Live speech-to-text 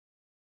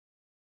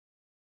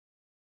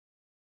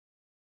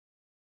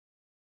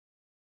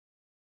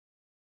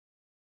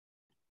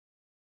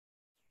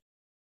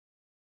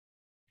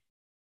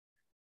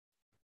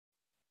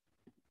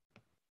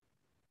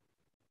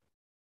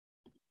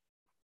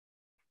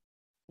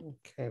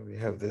Okay, we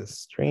have this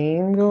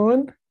stream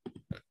going.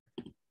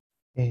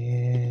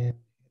 And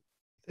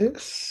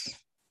this.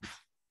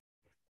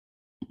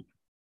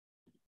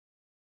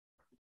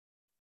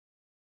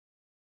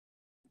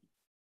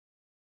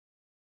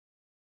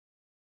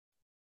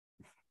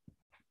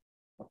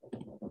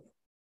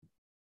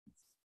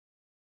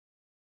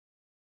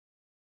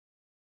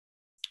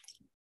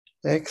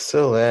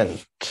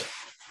 Excellent.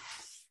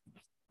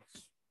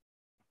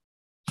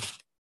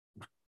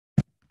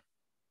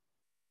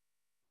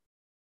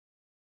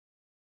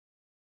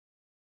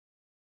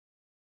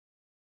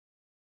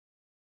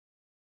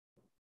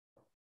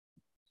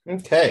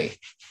 Okay.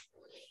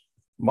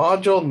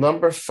 Module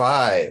number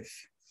 5.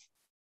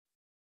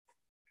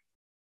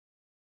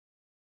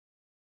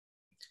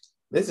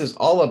 This is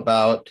all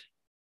about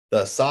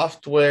the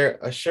software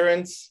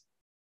assurance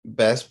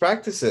best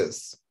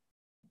practices.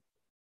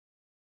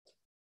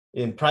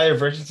 In prior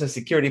versions of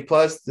Security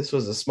Plus, this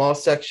was a small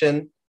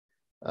section.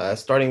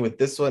 Starting with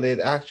this one, it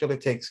actually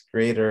takes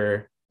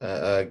greater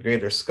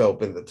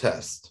scope in the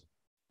test.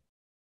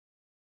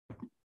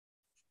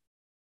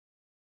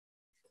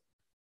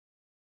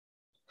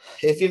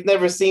 If you've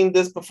never seen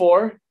this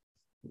before,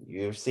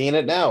 you've seen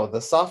it now.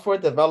 The Software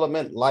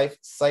Development Life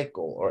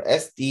Cycle, or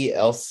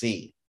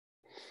SDLC.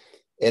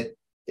 It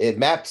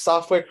maps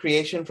software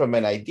creation from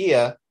an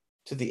idea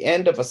to the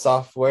end of a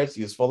software's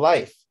useful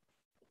life.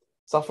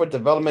 Software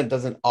development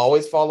doesn't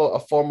always follow a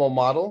formal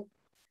model,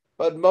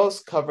 but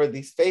most cover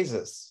these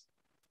phases.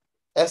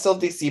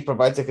 SLDC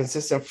provides a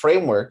consistent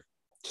framework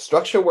to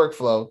structure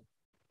workflow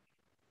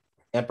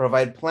and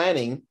provide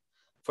planning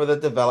for the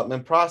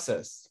development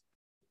process.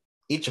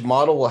 Each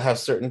model will have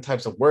certain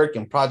types of work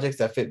and projects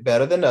that fit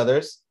better than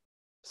others,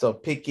 so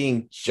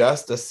picking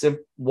just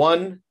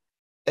one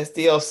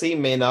SDLC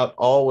may not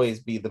always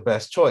be the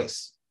best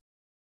choice.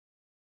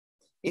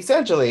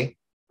 Essentially,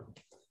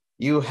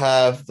 you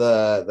have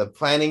the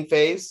planning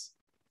phase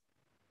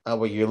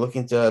where you're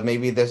looking to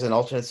maybe there's an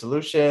alternate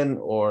solution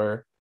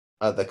or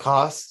the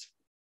cost.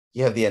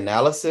 You have the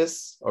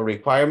analysis or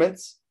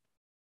requirements,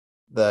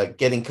 the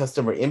getting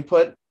customer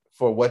input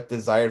for what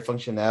desired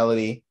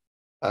functionality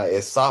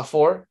is sought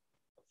for,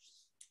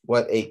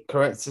 what a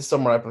current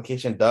system or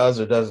application does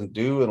or doesn't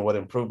do, and what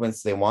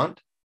improvements they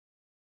want.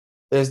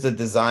 There's the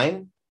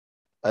design,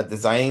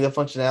 designing the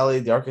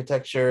functionality, the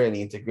architecture, and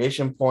the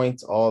integration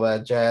points, all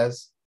that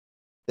jazz.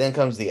 Then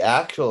comes the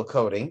actual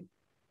coding.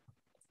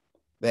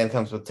 Then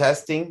comes with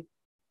testing,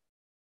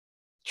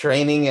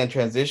 training and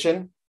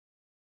transition,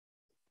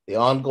 the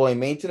ongoing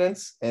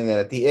maintenance, and then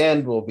at the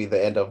end will be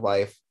the end of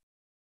life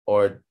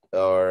or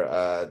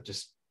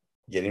just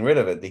getting rid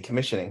of it,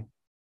 decommissioning.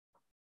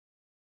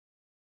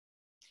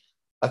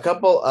 A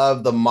couple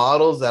of the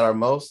models that are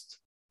most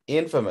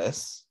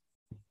infamous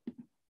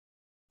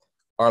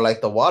are like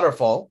the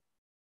waterfall,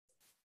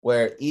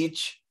 where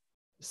each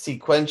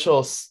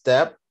sequential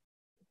step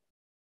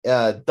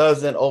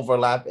doesn't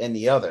overlap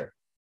any other.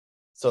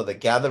 So the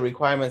gather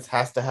requirements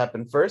has to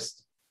happen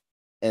first,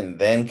 and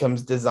then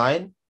comes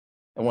design.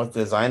 And once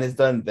design is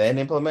done, then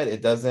implement.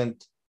 It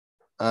doesn't,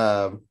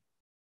 they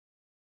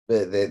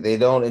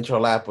don't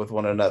interlap with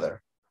one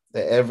another.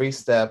 Every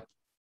step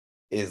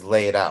is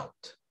laid out.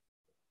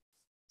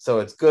 So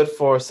it's good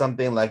for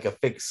something like a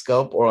fixed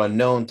scope or a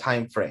known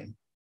time frame.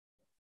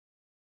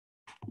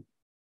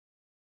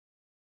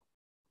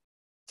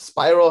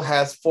 Spiral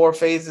has 4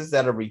 phases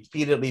that are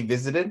repeatedly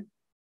visited.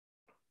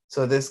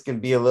 So this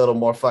can be a little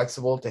more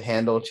flexible to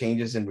handle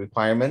changes in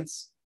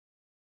requirements.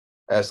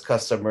 As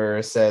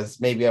customer says,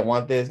 maybe I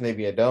want this,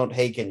 maybe I don't.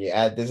 Hey, can you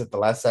add this at the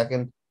last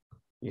second?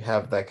 You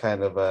have that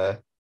kind of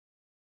a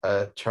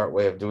chart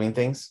way of doing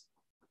things.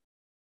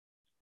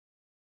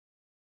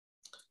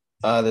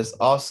 There's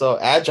also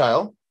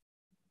agile,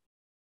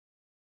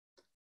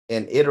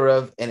 an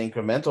iterative and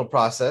incremental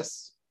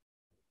process.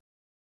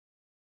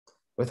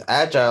 With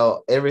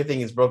agile,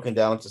 everything is broken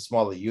down into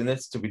smaller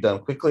units to be done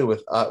quickly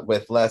with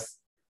less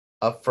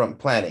upfront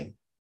planning.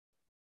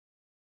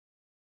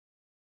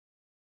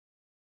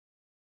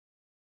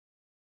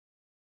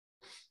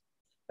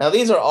 Now,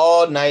 these are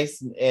all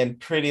nice and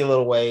pretty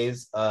little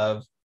ways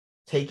of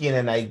taking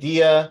an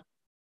idea,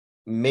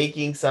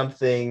 making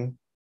something,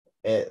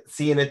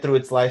 seeing it through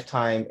its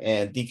lifetime,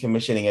 and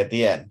decommissioning at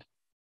the end.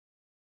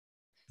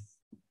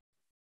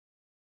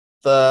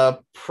 The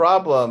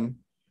problem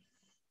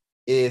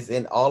is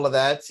in all of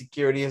that,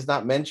 security is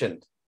not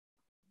mentioned.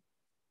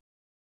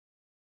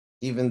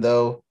 Even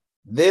though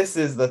this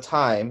is the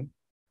time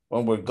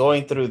when we're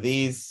going through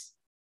these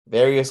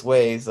various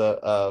ways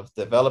of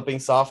developing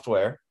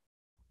software,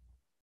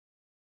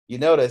 you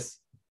notice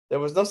there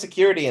was no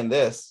security in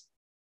this.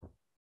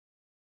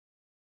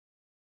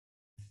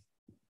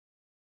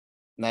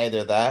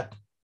 Neither that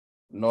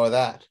nor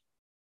that.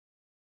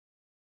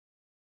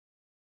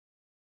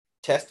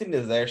 Testing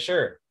is there,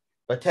 sure,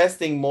 but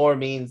testing more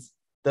means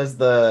does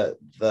the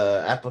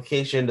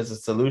application, does the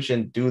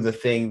solution do the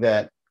thing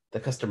that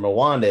the customer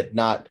wanted,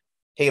 not,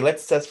 hey,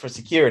 let's test for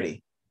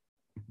security.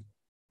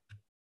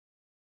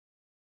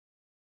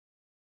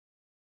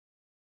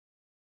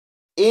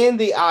 In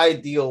the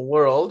ideal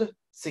world,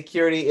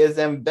 security is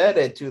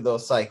embedded to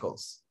those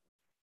cycles.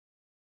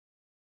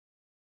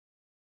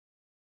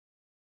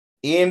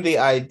 In the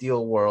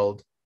ideal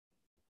world,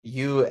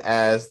 you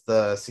as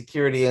the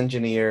security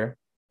engineer,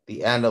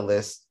 the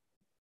analyst,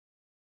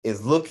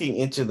 is looking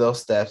into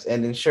those steps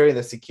and ensuring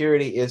that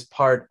security is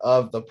part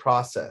of the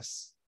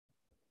process.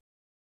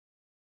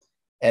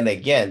 And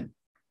again,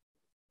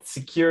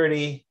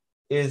 security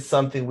is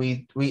something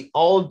we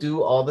all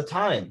do all the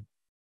time.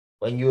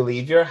 When you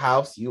leave your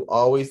house, you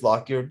always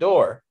lock your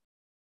door.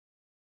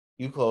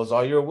 You close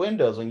all your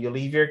windows. When you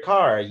leave your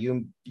car,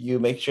 you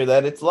make sure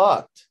that it's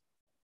locked.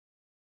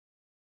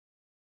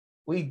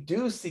 We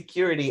do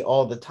security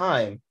all the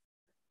time,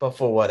 but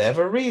for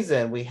whatever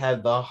reason, we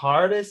have the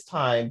hardest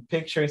time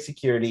picturing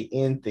security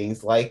in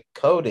things like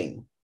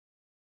coding.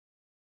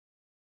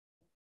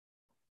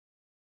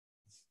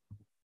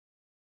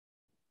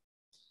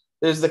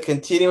 There's the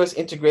continuous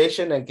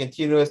integration and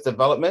continuous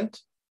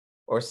development,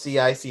 or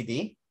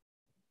CI/CD.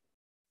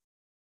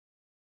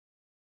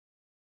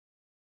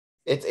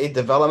 It's a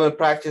development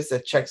practice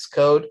that checks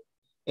code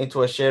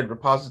into a shared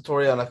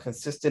repository on a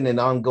consistent and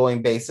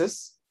ongoing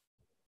basis.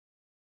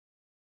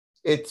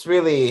 It's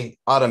really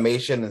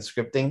automation and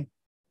scripting.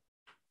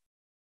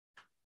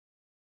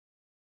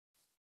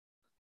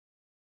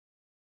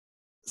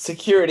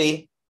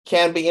 Security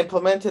can be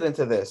implemented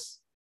into this.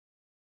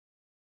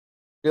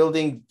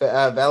 Building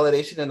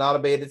validation and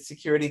automated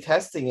security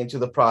testing into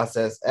the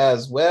process,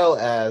 as well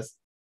as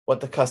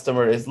what the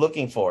customer is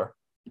looking for.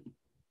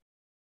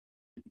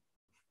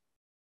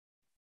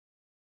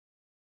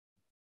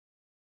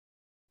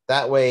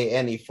 That way,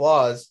 any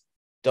flaws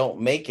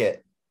don't make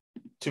it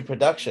to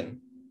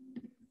production.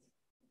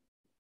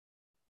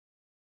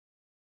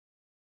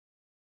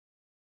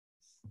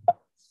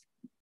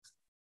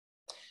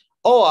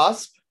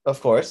 OWASP, of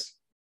course,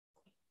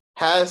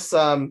 has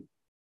some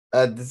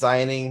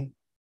designing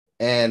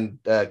and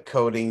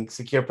coding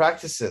secure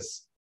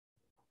practices.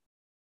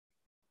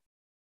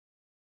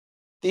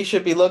 These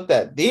should be looked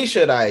at. These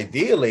should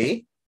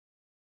ideally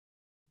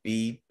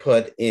be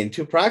put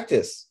into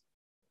practice.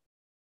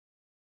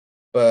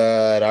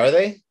 But are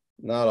they?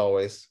 Not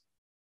always.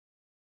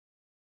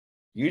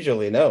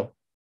 Usually, no.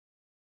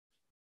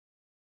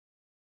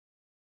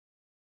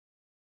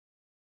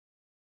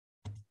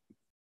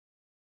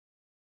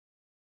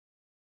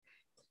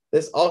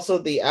 There's also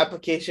the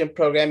application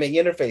programming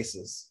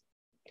interfaces,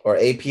 or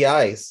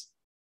APIs.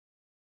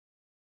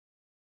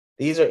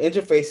 These are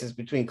interfaces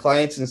between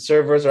clients and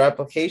servers or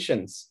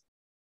applications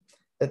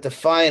that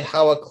define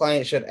how a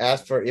client should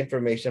ask for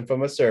information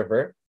from a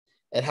server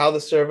and how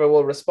the server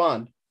will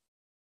respond.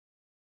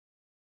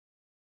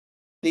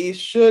 These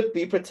should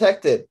be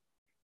protected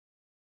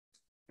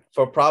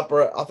for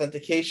proper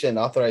authentication,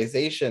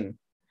 authorization,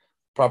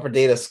 proper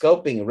data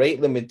scoping, rate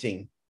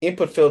limiting,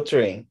 input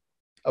filtering,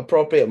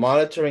 appropriate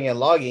monitoring and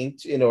logging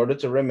in order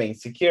to remain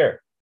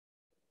secure.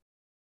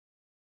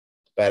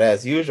 But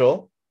as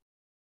usual,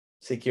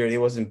 security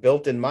wasn't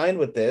built in mind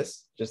with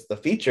this, just the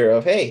feature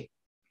of, hey,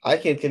 I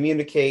can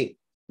communicate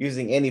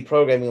using any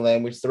programming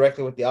language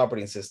directly with the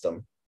operating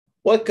system.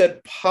 What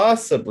could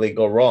possibly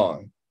go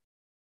wrong?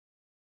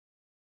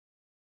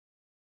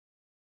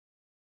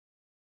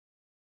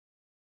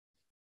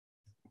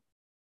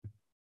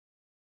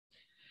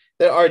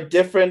 There are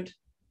different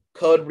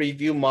code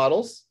review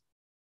models,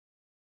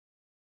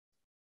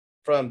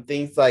 from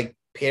things like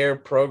pair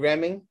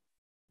programming,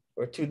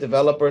 where two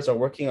developers are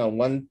working on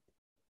one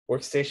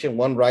workstation,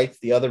 one writes,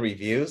 the other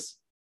reviews.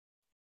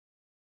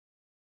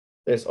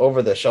 There's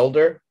over the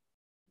shoulder.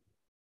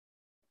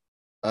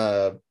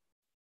 Again,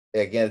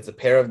 it's a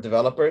pair of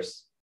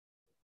developers.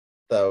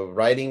 The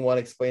writing one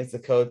explains the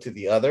code to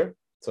the other,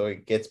 so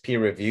it gets peer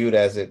reviewed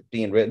as it's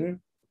being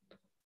written.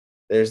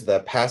 There's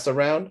the pass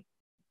around,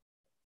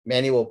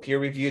 manual peer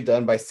review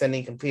done by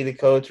sending completed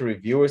code to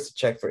reviewers to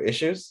check for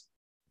issues.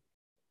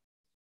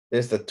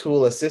 There's the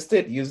tool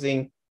assisted,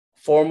 using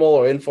formal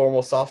or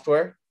informal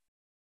software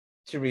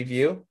to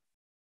review.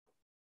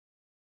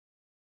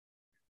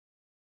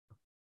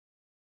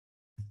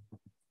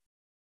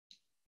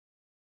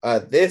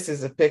 This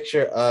is a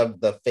picture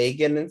of the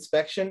Fagan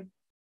inspection,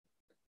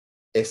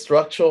 a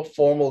structural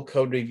formal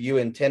code review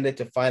intended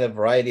to find a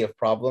variety of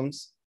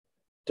problems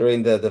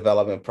during the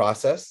development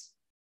process.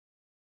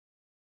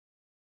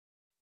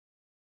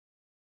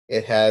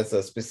 It has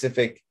a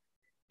specific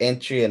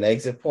entry and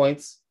exit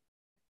points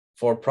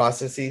for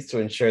processes to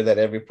ensure that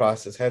every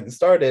process hasn't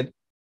started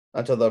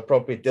until the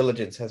appropriate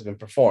diligence has been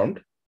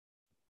performed.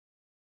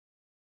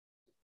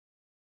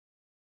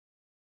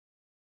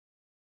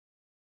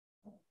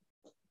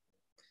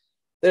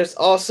 There's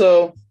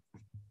also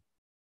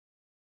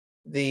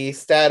the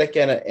static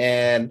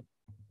and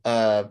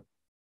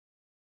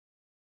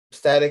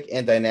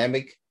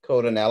dynamic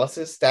code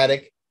analysis.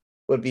 Static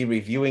would be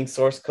reviewing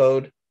source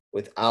code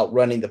without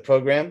running the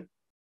program.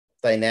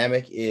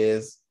 Dynamic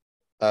is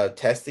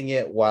testing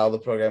it while the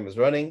program is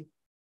running.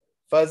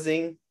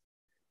 Fuzzing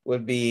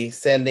would be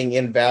sending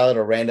invalid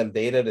or random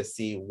data to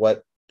see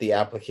what the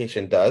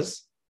application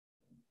does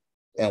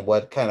and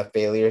what kind of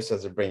failures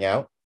does it bring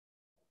out.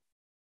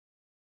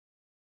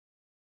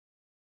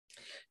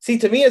 See,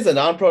 to me as a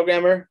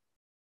non-programmer,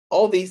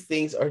 all these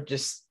things are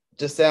just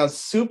sound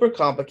super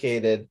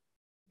complicated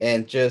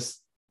and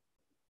just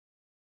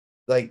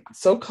like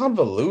so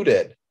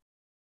convoluted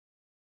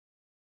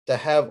to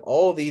have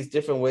all these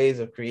different ways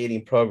of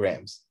creating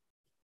programs.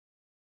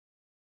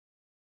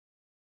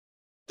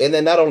 And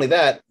then not only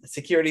that,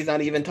 security is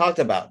not even talked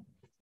about.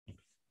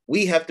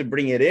 We have to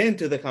bring it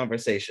into the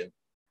conversation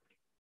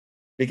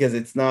because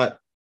it's not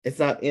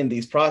in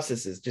these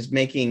processes. Just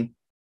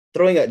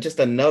throwing just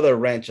another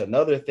wrench,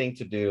 another thing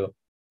to do,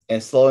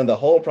 and slowing the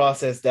whole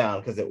process down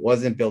because it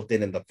wasn't built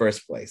in the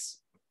first place.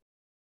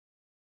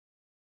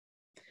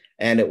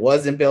 And it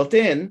wasn't built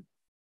in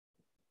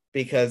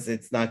because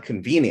it's not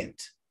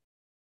convenient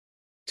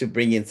to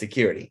bring in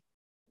security.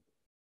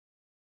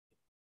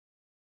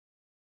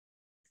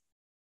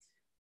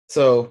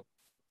 So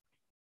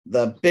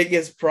the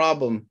biggest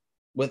problem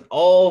with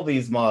all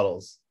these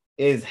models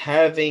is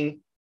having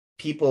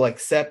people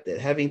accept it,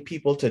 having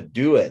people to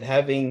do it,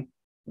 having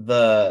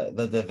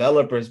the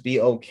developers be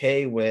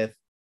okay with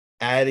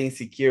adding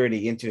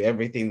security into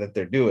everything that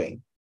they're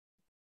doing.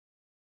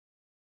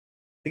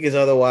 Because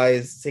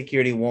otherwise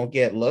security won't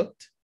get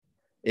looked.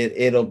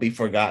 It'll be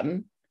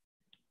forgotten.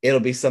 It'll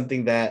be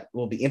something that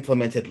will be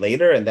implemented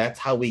later. And that's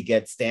how we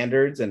get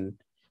standards and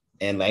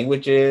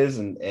languages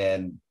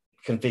and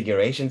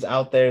configurations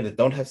out there that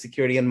don't have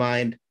security in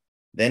mind,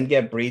 then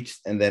get breached,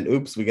 and then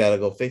oops, we got to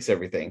go fix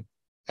everything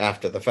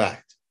after the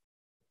fact.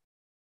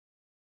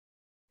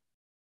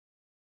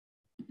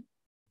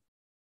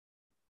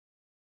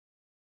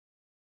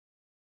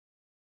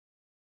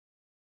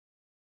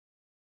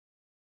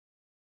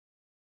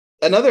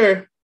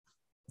 Another,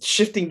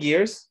 shifting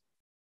gears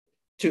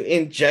to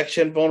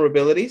injection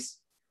vulnerabilities.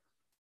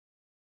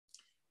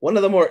 One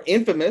of the more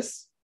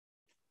infamous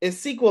is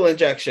SQL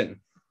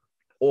injection,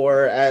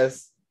 or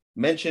as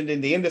mentioned in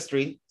the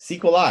industry,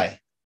 SQLi.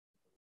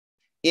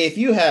 If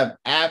you have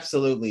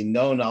absolutely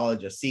no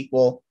knowledge of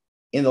SQL,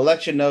 in the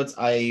lecture notes,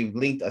 I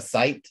linked a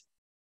site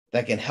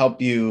that can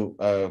help you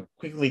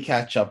quickly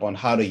catch up on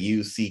how to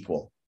use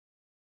SQL.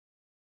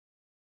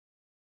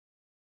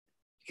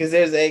 Because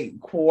there's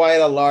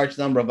quite a large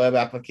number of web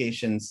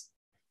applications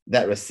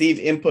that receive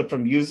input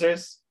from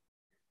users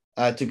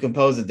to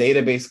compose a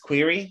database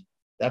query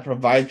that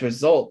provides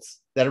results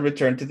that are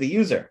returned to the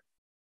user.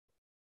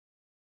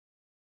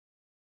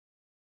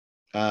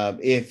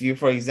 If you,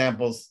 for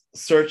example,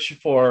 search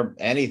for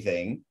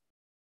anything,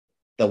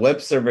 the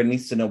web server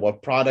needs to know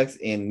what products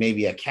in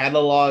maybe a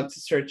catalog to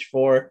search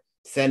for,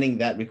 sending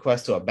that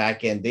request to a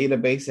backend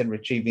database and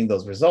retrieving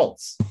those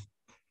results.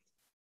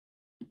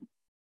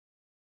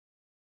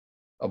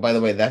 Oh, by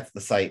the way, that's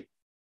the site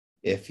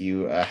if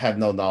you have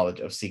no knowledge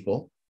of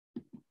SQL.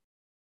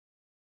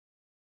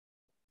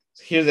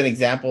 So here's an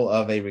example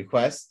of a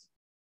request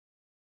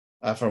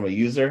from a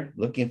user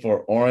looking for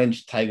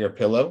orange tiger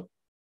pillow.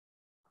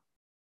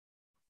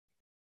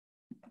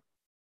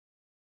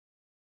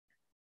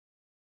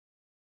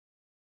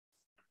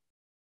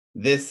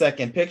 This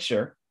second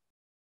picture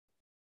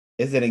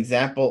is an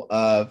example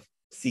of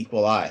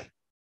SQLi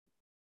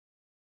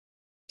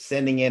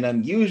sending an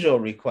unusual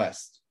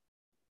request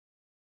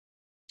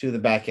to the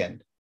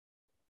backend.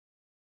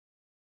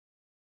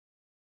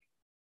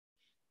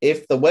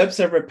 If the web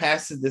server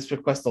passes this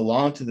request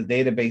along to the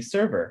database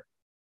server,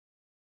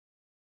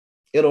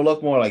 it'll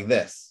look more like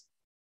this.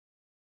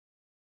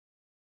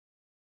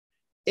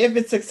 If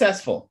it's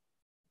successful,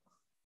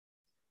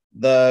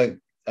 the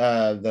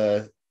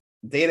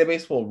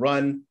database will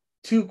run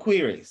two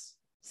queries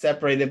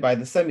separated by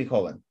the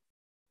semicolon.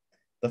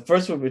 The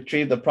first would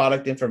retrieve the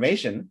product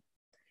information,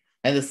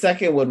 and the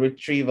second would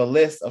retrieve a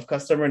list of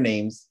customer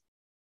names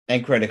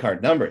and credit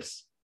card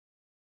numbers.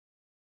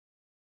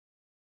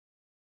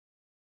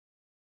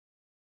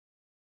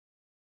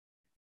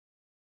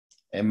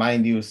 And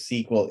mind you,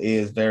 SQL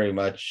is very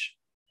much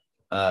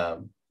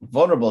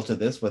vulnerable to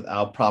this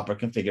without proper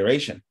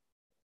configuration.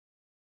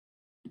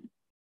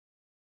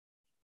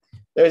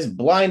 There's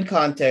blind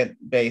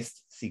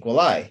content-based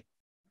SQLi.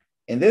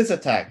 In this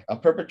attack, a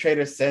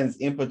perpetrator sends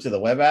input to the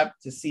web app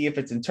to see if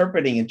it's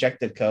interpreting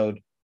injected code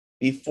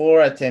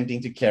before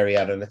attempting to carry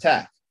out an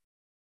attack.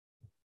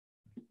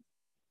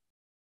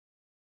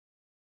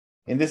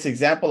 In this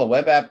example, a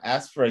web app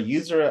asks for a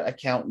user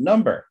account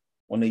number.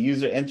 When a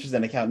user enters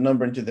an account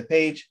number into the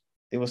page,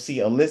 they will see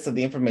a list of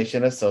the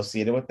information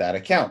associated with that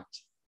account.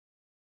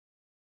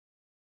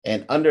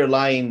 An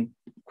underlying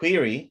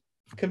query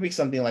could be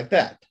something like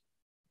that.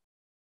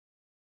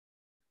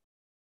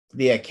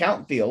 The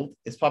account field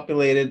is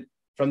populated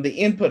from the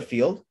input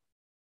field.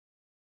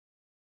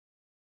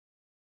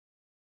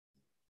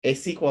 A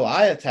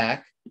SQLi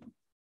attack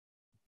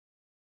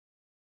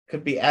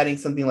could be adding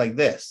something like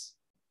this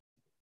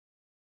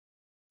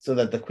so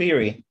that the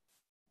query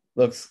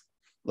looks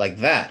like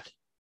that.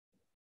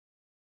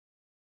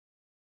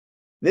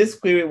 This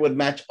query would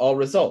match all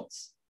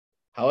results.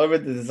 However,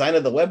 the design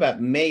of the web app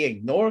may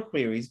ignore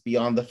queries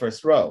beyond the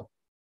first row.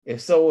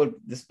 If so, it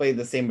would display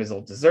the same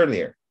result as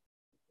earlier.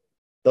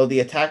 Though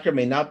the attacker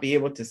may not be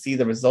able to see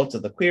the results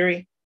of the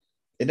query,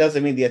 it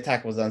doesn't mean the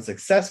attack was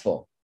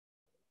unsuccessful.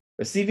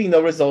 Receiving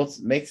no results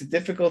makes it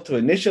difficult to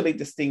initially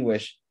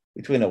distinguish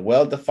between a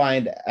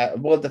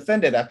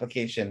well-defended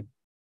application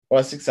or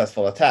a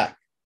successful attack.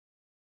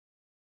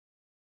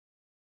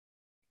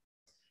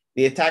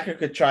 The attacker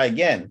could try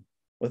again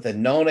with a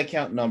known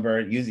account number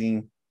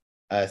using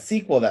a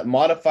SQL that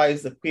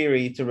modifies the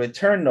query to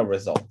return no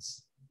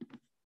results.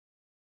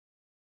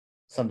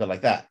 Something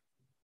like that.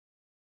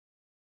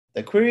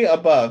 The query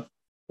above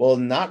will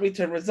not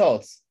return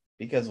results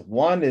because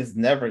 1 is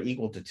never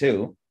equal to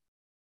 2.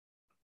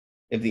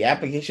 If the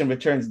application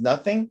returns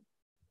nothing,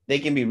 they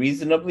can be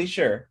reasonably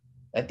sure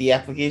that the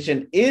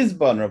application is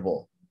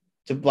vulnerable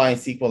to blind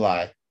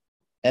SQLi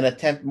and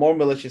attempt more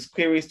malicious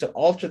queries to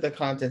alter the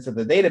contents of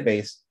the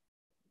database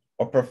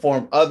or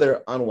perform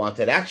other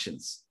unwanted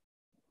actions.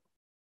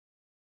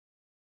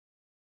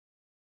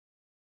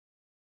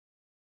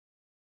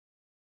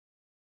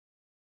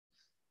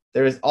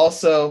 There is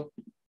also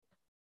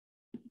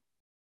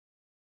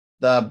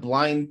the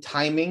blind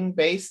timing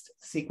based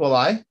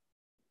SQLi,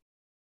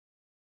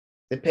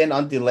 depend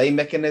on delay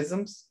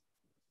mechanisms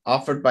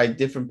offered by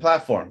different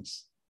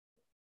platforms.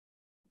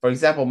 For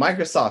example,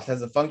 Microsoft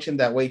has a function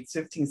that waits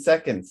 15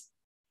 seconds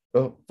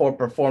before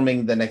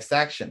performing the next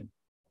action.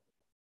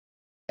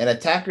 An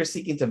attacker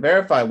seeking to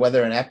verify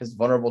whether an app is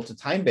vulnerable to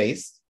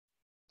time-based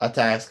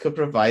attacks could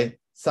provide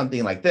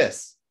something like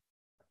this.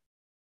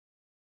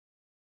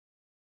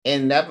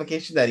 An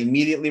application that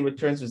immediately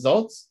returns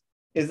results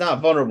is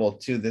not vulnerable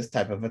to this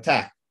type of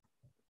attack.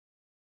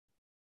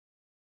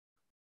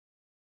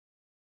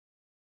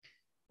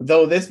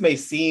 Though this may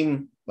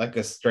seem like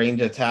a strange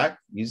attack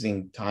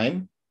using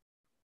time,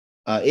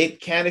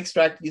 it can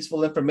extract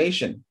useful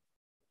information.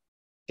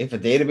 If a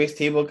database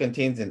table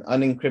contains an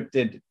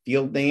unencrypted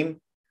field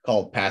name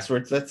called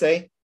passwords, let's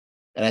say,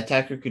 an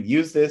attacker could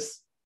use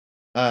this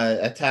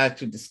attack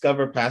to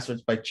discover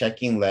passwords by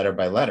checking letter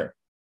by letter.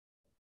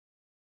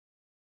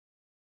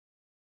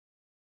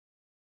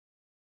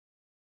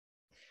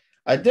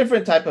 A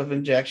different type of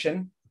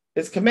injection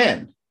is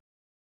command.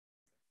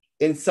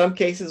 In some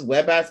cases,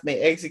 web apps may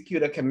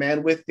execute a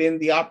command within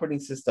the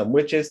operating system,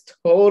 which is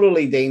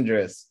totally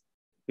dangerous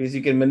because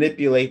you can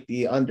manipulate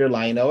the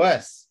underlying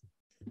OS.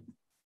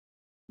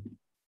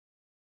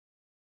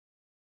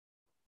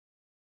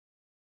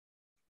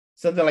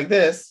 Something like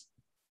this,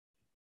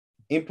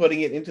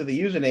 inputting it into the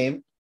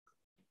username,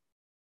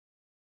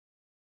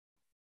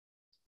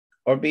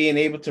 or being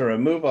able to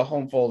remove a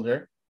home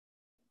folder,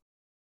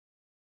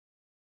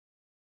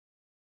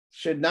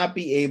 should not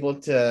be able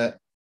to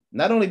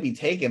not only be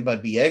taken,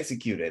 but be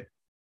executed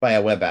by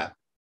a web app.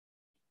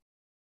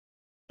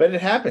 But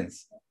it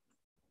happens.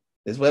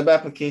 There's web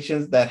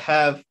applications that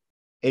have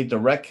a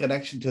direct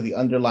connection to the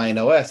underlying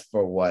OS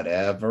for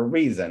whatever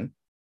reason.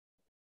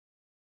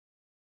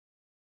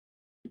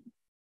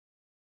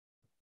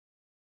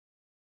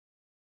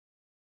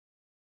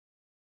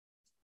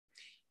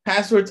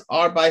 Passwords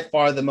are by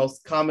far the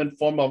most common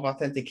form of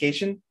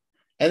authentication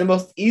and the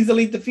most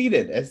easily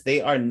defeated, as they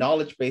are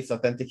knowledge-based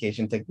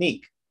authentication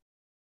technique.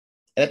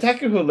 An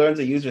attacker who learns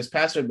a user's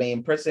password may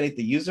impersonate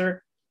the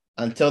user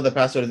until the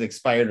password is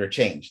expired or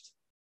changed.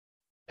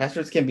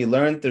 Passwords can be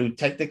learned through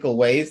technical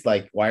ways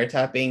like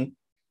wiretapping,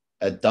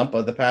 a dump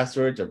of the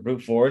passwords, or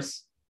brute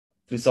force,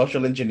 through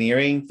social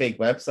engineering, fake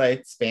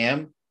websites,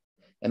 spam,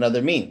 and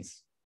other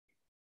means.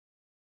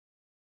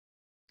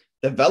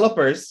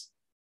 Developers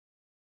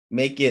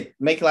make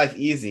life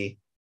easy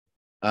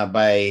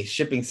by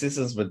shipping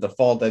systems with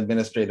default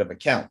administrative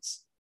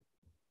accounts.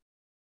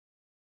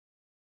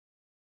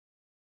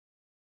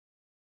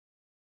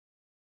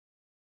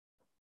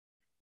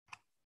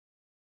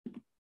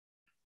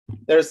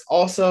 There's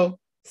also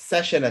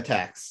session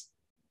attacks.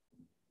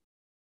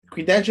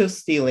 Credential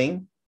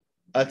stealing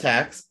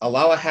attacks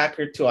allow a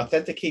hacker to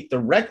authenticate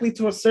directly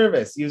to a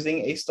service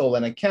using a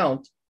stolen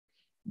account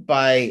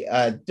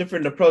by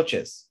different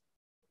approaches.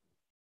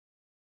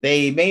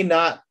 They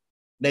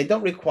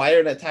don't require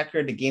an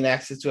attacker to gain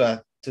access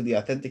to the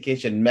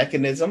authentication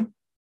mechanism.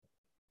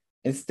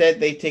 Instead,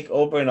 they take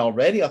over an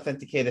already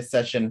authenticated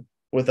session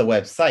with a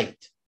website.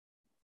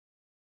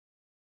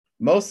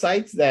 Most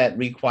sites that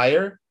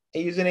require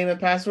a username and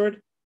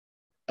password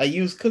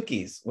use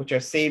cookies, which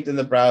are saved in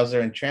the browser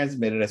and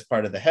transmitted as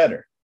part of the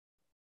header.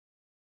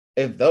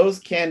 If those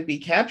can be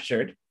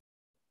captured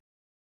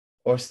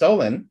or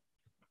stolen,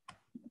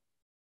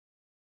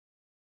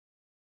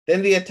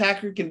 then the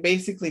attacker can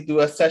basically do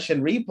a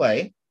session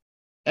replay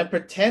and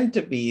pretend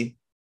to be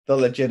the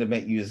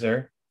legitimate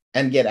user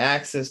and get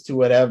access to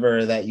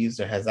whatever that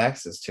user has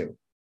access to,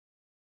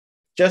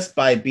 just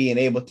by being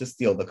able to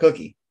steal the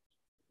cookie.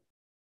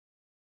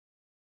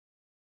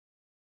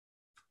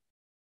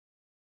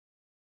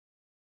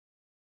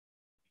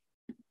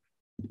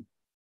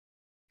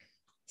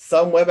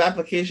 Some web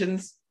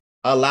applications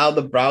allow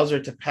the browser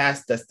to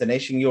pass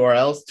destination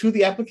URLs to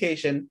the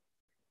application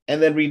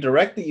and then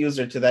redirect the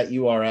user to that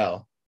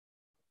URL.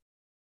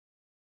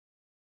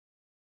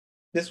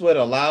 This would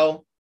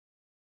allow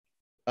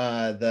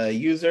the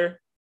user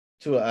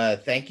to a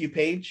thank you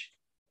page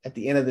at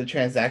the end of the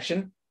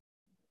transaction.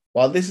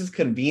 While this is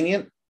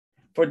convenient,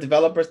 for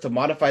developers to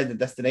modify the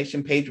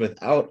destination page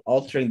without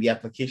altering the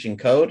application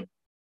code,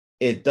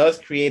 it does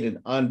create an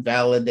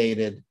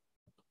unvalidated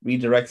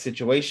redirect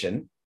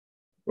situation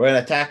where an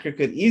attacker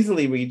could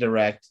easily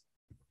redirect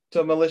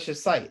to a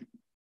malicious site.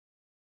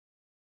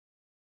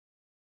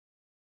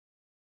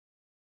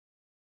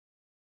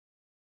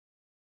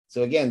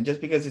 So again,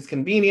 just because it's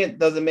convenient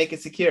doesn't make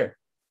it secure.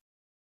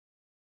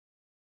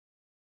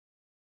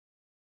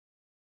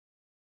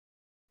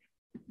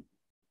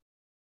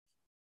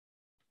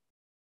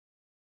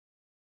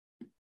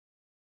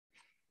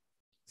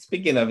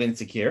 Speaking of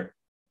insecure,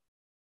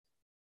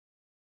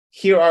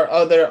 here are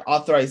other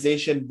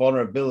authorization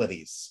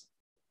vulnerabilities.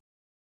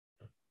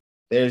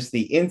 There's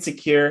the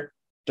insecure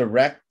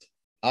direct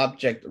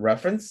object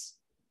reference.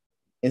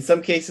 In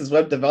some cases,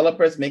 web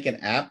developers make an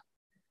app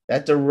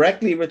that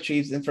directly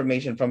retrieves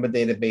information from a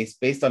database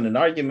based on an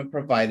argument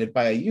provided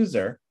by a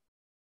user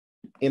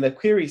in a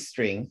query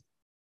string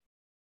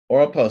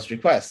or a post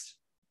request.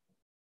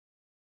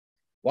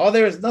 While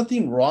there is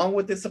nothing wrong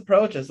with this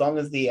approach, as long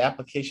as the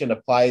application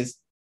applies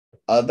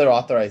other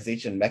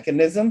authorization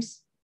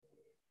mechanisms,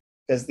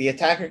 because the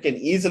attacker can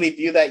easily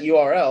view that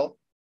URL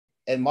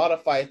and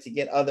modify it to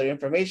get other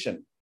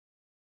information.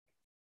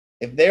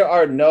 If there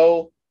are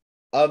no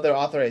other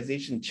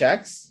authorization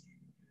checks,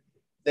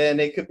 then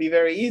it could be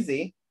very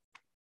easy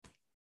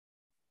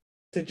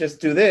to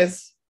just do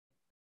this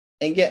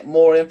and get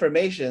more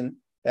information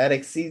that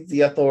exceeds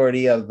the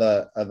authority of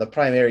the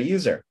primary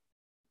user.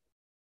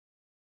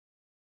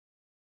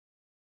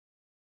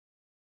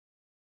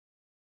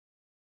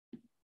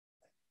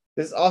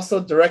 There's also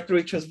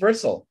directory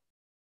transversal.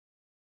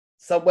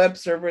 Some web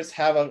servers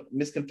have a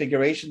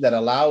misconfiguration that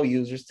allow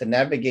users to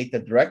navigate the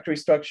directory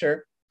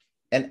structure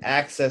and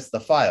access the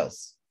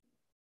files.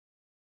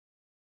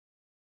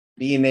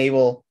 Being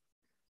able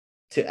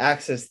to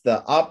access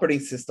the operating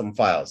system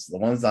files, the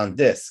ones on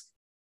disk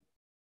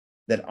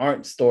that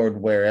aren't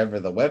stored wherever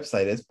the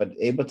website is, but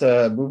able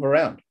to move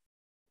around.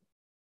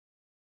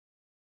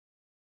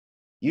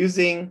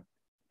 Using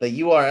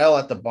the URL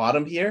at the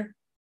bottom here,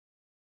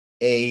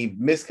 a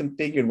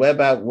misconfigured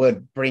web app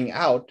would bring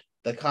out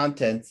the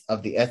contents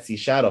of the Etsy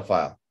shadow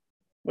file,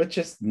 which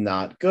is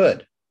not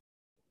good.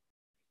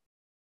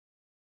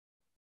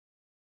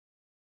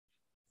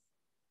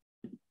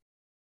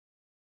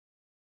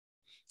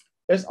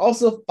 There's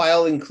also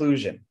file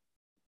inclusion.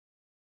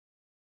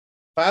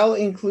 File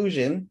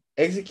inclusion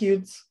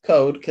executes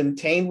code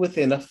contained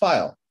within a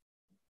file,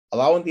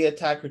 allowing the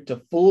attacker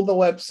to fool the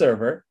web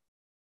server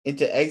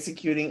into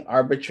executing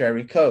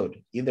arbitrary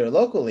code, either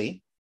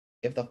locally,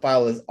 if the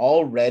file is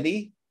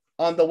already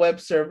on the web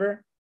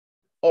server,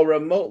 or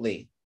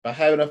remotely by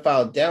having a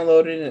file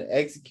downloaded and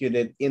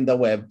executed in the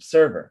web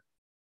server.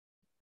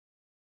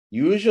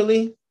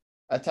 Usually,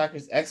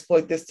 attackers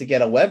exploit this to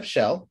get a web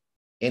shell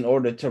in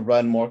order to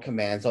run more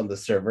commands on the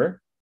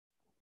server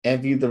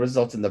and view the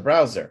results in the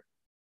browser.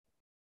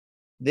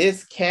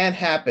 This can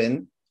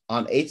happen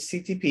on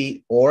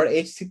HTTP or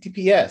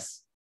HTTPS,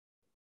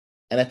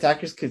 and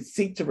attackers could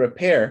seek to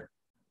repair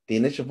the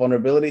initial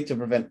vulnerability to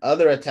prevent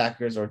other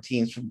attackers or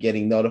teams from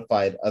getting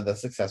notified of the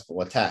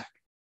successful attack.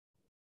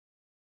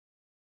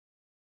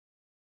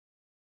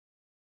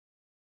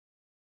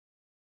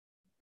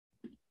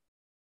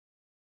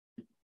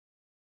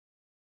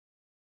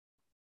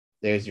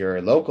 There's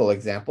your local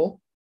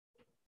example,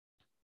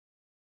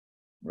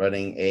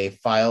 running a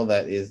file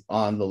that is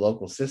on the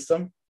local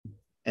system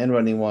and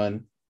running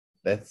one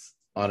that's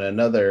on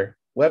another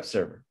web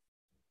server.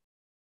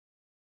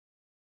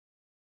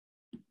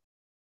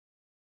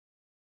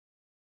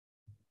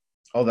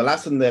 Oh, the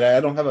last one that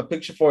I don't have a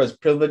picture for is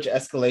privilege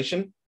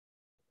escalation.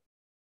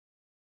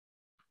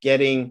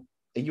 You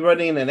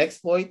running an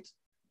exploit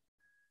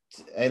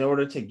in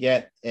order to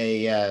get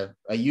a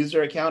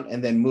user account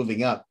and then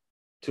moving up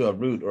to a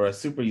root or a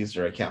super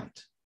user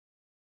account.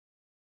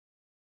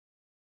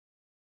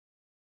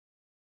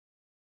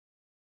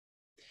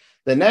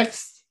 The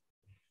next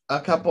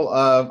couple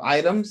of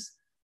items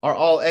are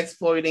all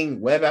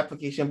exploiting web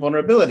application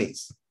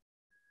vulnerabilities.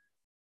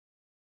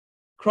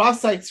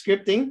 Cross-site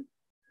scripting,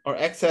 or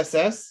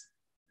XSS,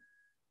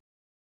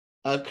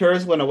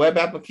 occurs when a web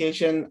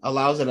application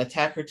allows an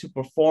attacker to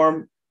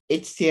perform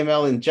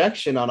HTML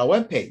injection on a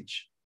web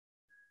page.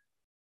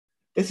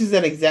 This is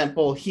an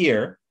example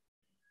here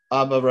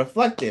of a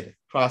reflected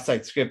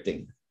cross-site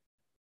scripting.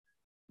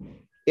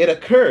 It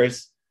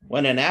occurs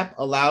when an app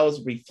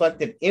allows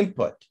reflected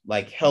input,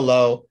 like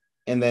hello,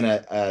 and then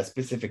a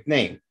specific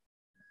name.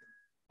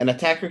 An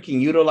attacker can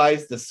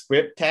utilize the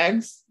script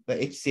tags, the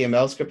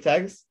HTML script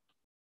tags,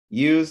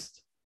 used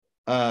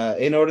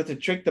in order to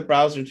trick the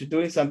browser into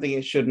doing something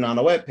it shouldn't on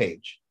a web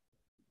page.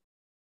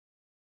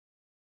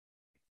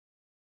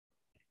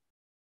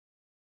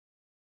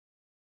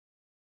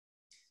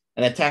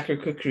 An attacker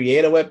could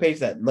create a web page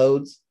that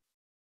loads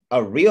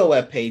a real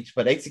web page,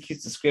 but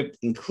executes the script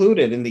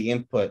included in the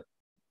input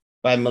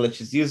by a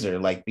malicious user,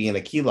 like being a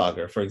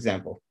keylogger, for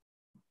example.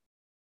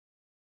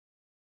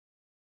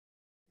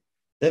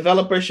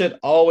 Developers should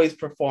always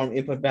perform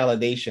input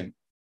validation.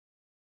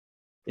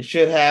 They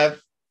should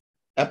have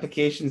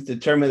Applications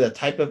determine the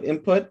type of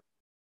input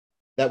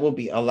that will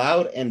be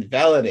allowed and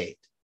validate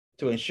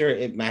to ensure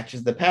it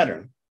matches the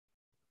pattern.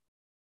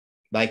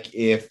 Like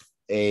if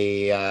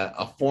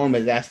a form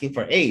is asking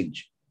for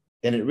age,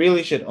 then it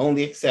really should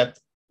only accept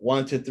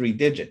 1 to 3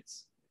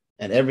 digits,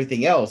 and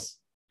everything else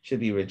should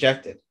be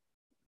rejected.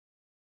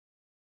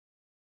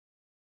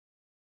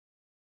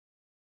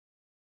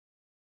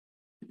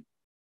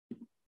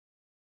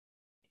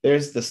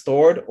 There's the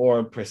stored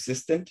or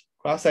persistent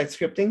cross-site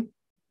scripting,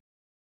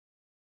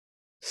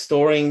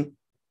 storing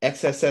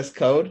XSS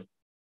code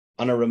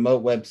on a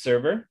remote web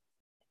server,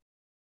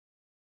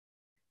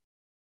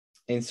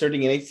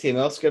 inserting an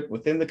HTML script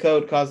within the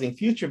code, causing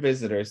future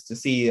visitors to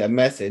see a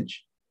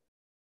message,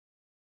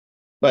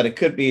 but it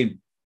could be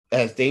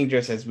as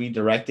dangerous as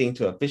redirecting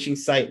to a phishing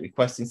site,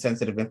 requesting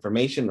sensitive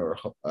information, or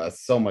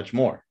so much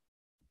more.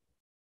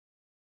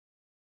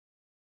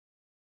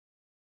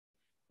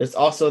 There's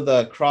also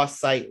the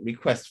cross-site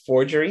request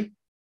forgery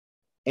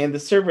and the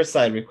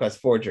server-side request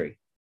forgery.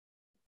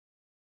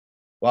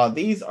 While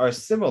these are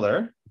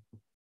similar,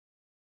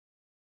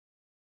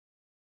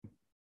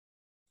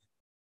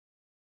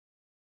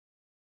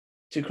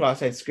 to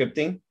cross-site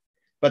scripting,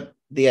 but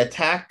the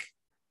attack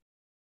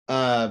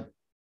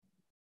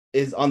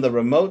is on the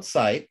remote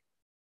site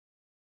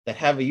that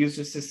have a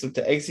user system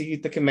to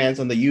execute the commands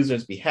on the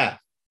user's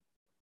behalf.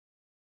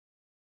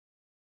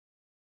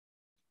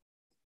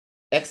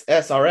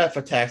 XSRF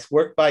attacks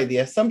work by the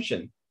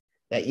assumption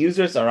that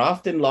users are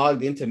often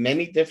logged into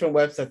many different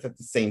websites at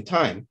the same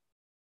time.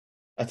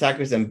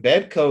 Attackers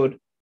embed code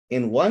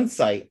in one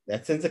site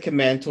that sends a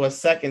command to a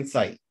second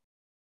site.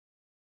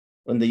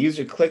 When the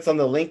user clicks on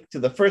the link to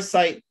the first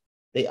site,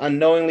 they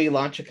unknowingly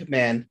launch a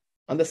command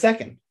on the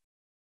second.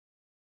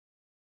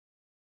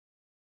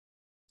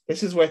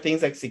 This is where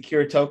things like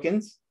secure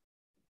tokens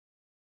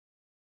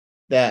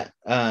that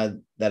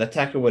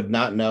attacker would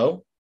not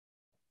know,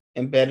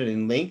 embedded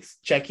in links,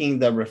 checking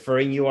the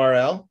referring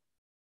URL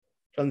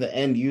from the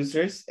end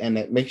users,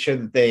 and make sure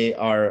that they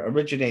are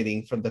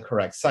originating from the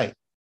correct site.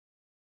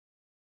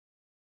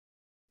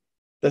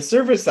 The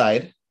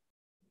server-side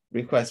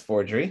request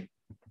forgery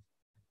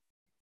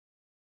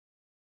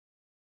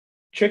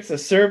tricks a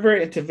server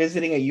into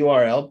visiting a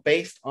URL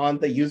based on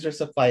the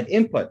user-supplied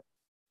input.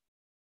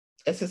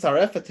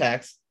 SSRF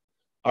attacks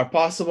are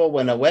possible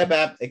when a web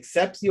app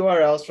accepts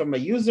URLs from a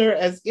user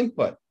as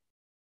input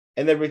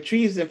and then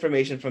retrieves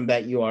information from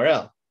that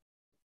URL.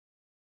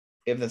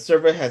 If the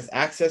server has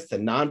access to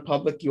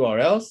non-public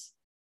URLs,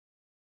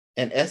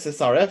 an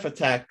SSRF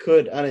attack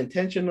could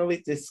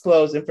unintentionally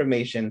disclose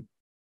information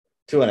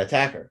to an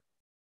attacker.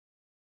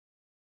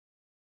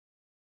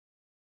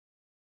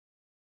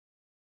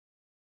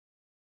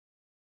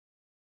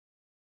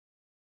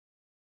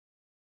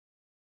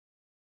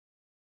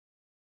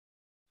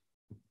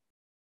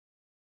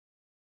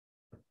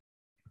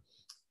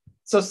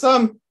 So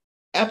some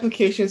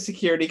application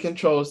security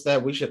controls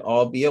that we should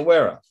all be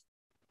aware of.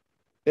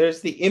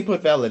 There's the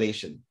input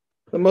validation,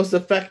 the most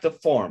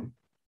effective form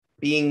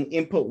being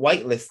input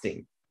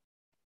whitelisting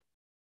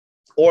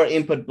or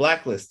input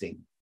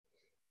blacklisting,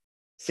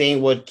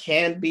 saying what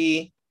can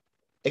be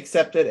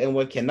accepted and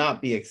what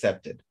cannot be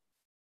accepted.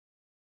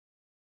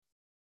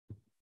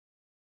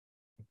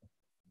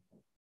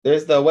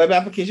 There's the web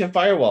application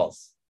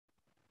firewalls,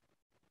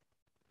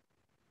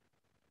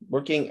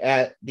 working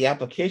at the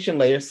application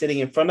layer, sitting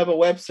in front of a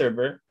web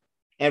server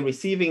and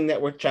receiving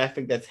network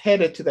traffic that's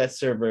headed to that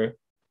server,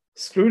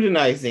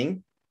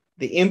 scrutinizing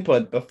the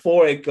input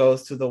before it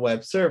goes to the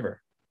web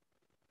server.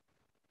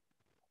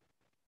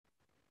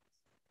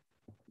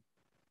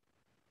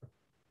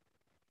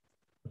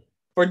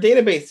 For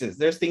databases,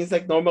 there's things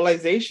like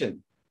normalization,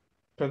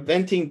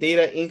 preventing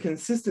data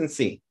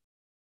inconsistency,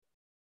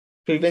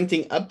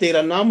 preventing update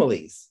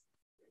anomalies,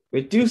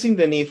 reducing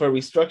the need for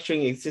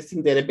restructuring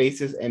existing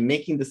databases and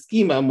making the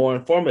schema more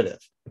informative.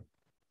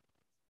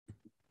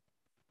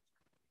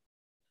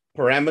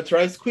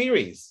 Parameterized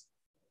queries,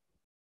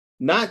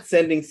 not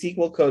sending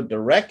SQL code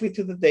directly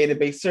to the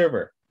database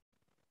server.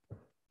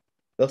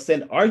 They'll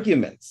send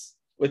arguments,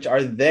 which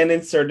are then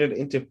inserted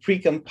into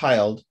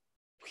precompiled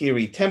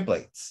query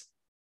templates.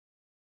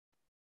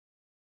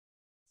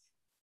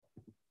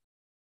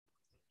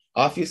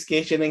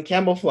 Obfuscation and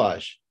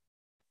camouflage.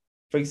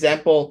 For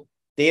example,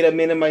 data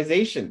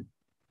minimization,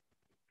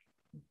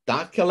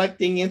 not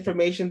collecting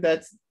information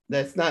that's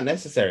not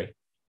necessary.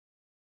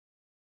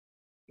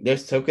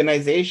 There's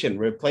tokenization,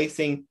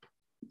 replacing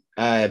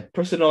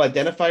personal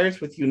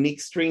identifiers with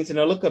unique strings in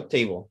a lookup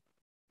table.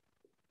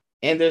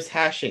 And there's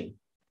hashing,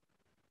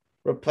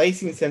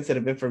 replacing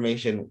sensitive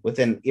information with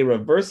an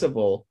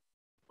irreversible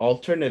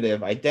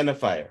alternative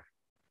identifier.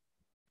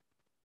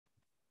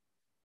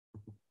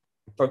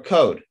 For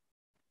code,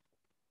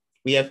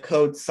 we have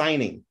code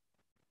signing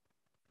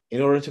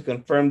in order to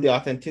confirm the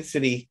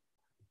authenticity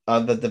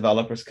of the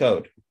developer's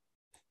code.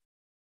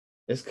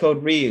 There's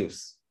code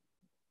reuse.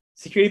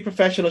 Security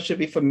professionals should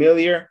be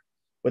familiar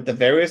with the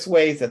various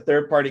ways that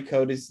third-party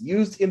code is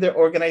used in their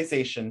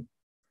organization,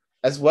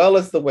 as well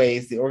as the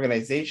ways the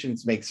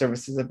organizations make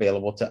services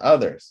available to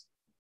others.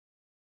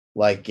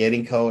 like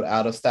getting code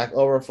out of Stack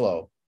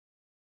Overflow.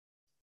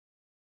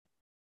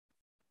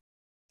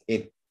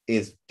 It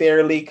is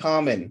fairly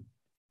common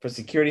for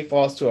security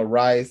faults to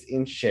arise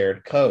in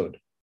shared code.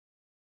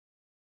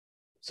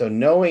 So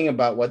knowing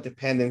about what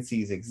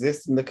dependencies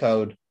exist in the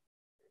code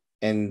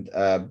and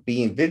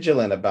being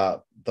vigilant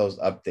about those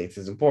updates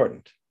is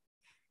important.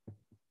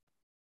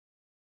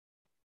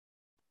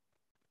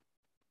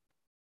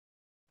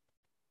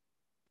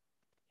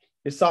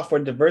 Your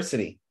software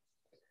diversity.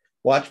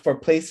 Watch for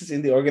places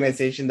in the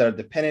organization that are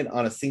dependent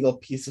on a single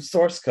piece of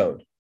source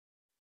code.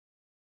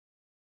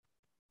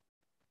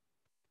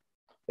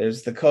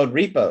 There's the code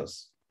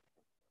repos,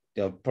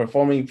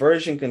 performing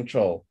version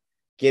control,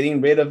 getting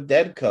rid of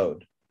dead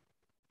code.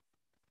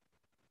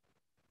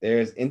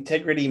 There's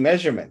integrity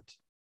measurement,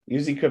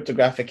 using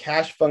cryptographic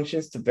hash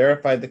functions to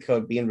verify the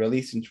code being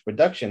released into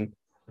production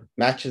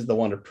matches the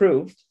one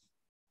approved.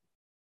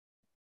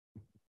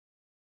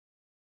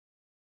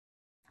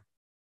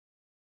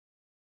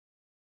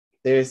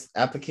 There's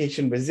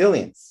application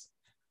resilience,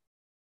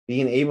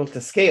 being able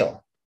to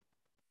scale,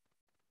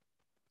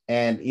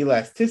 and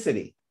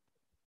elasticity,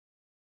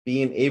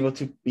 being able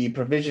to be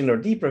provisioned or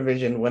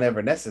deprovisioned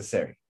whenever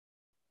necessary.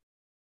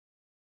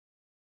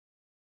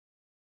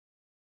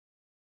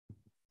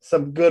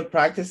 Some good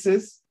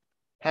practices,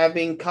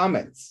 having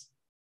comments,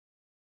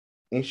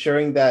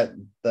 ensuring that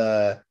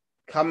the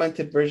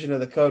commented version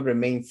of the code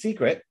remains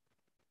secret.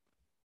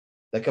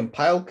 The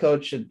compiled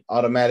code should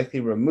automatically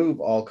remove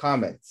all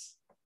comments.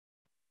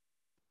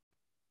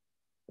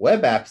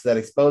 Web apps that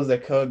expose their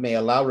code may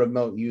allow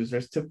remote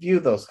users to view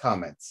those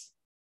comments.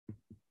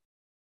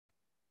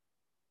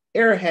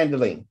 Error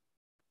handling.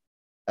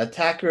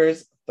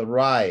 Attackers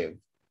thrive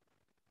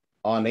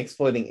on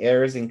exploiting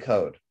errors in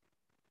code.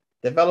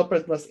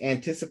 Developers must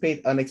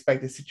anticipate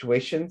unexpected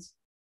situations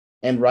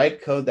and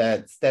write code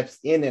that steps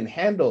in and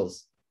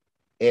handles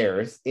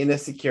errors in a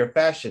secure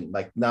fashion,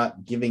 like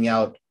not giving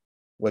out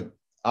what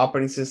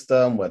operating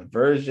system, what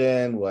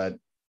version, what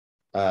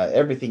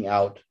everything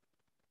out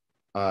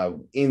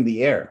in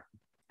the error.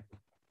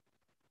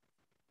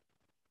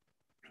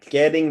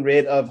 Getting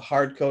rid of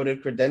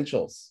hard-coded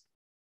credentials.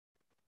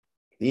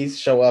 These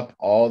show up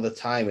all the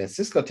time, and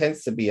Cisco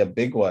tends to be a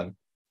big one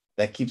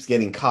that keeps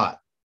getting caught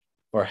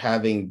for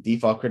having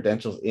default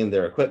credentials in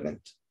their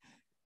equipment.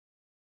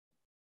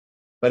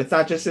 But it's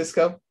not just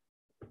Cisco.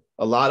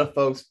 A lot of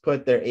folks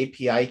put their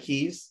API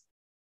keys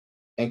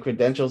and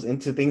credentials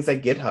into things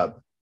like GitHub.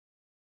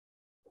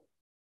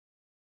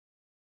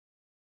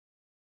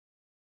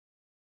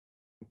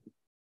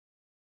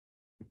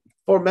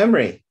 For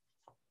memory,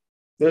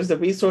 there's the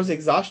resource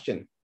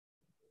exhaustion.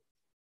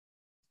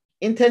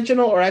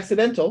 Intentional or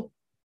accidental,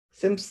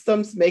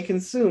 systems may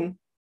consume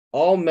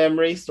all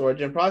memory,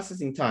 storage, and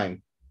processing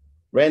time,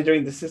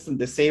 rendering the system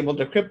disabled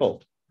or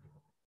crippled.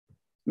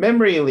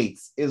 Memory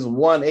leaks is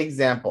one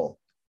example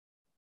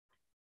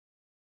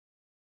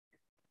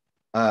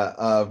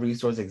of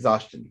resource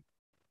exhaustion.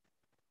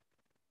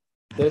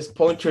 There's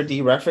pointer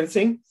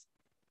dereferencing.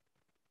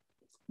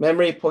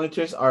 Memory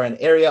pointers are an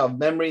area of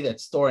memory that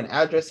store an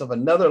address of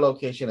another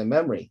location in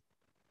memory.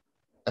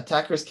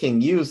 Attackers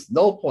can use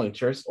null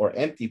pointers or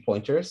empty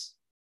pointers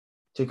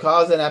to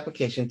cause an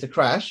application to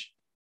crash,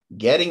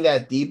 getting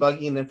that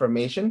debugging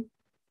information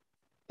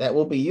that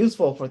will be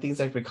useful for things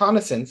like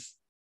reconnaissance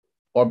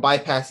or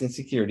bypassing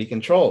security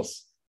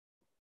controls.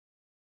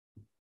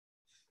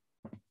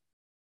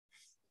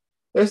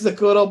 There's the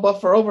good old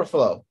buffer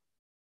overflow,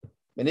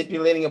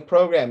 manipulating a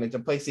program into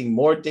placing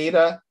more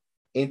data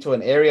into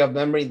an area of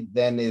memory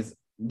than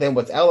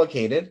what's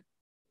allocated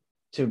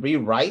to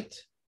rewrite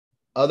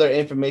other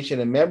information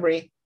in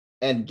memory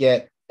and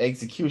get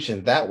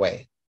execution that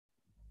way.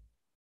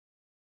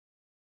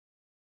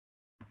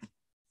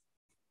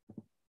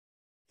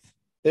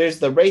 There's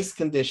the race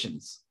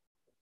conditions,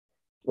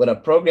 when a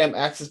program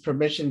access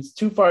permissions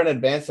too far in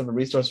advance of a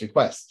resource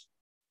request.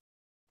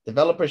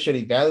 Developers should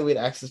evaluate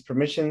access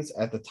permissions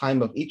at the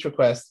time of each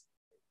request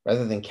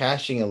rather than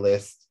caching a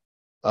list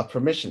of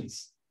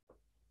permissions.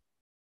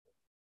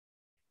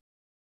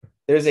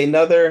 There's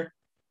another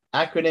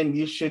acronym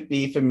you should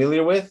be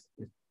familiar with.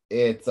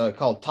 It's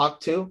called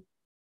TOC2,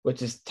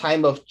 which is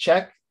time of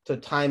check to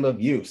time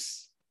of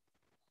use.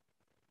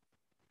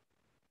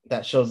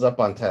 That shows up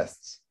on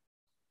tests.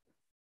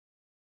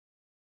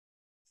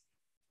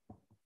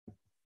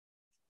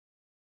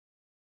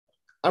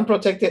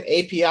 Unprotected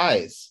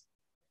APIs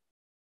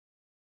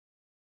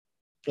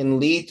can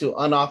lead to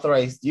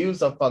unauthorized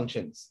use of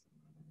functions,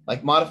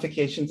 like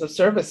modifications of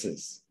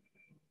services.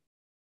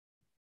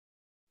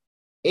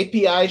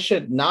 APIs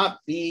should not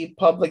be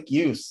public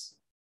use.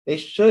 They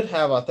should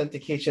have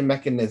authentication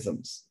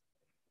mechanisms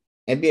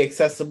and be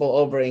accessible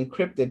over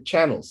encrypted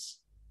channels.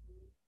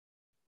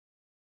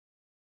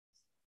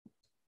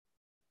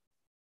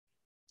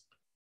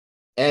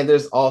 And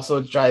there's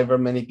also driver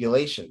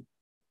manipulation.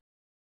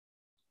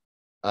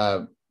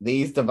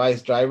 These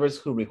device drivers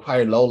who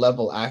require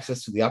low-level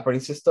access to the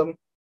operating system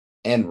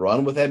and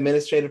run with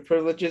administrative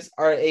privileges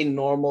are a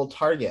normal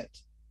target.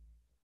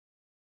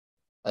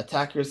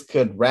 Attackers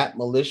could wrap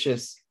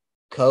malicious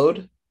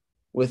code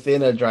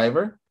within a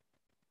driver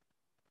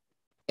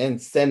and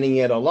sending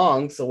it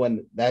along. So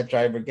when that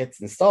driver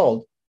gets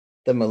installed,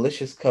 the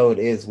malicious code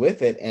is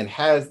with it and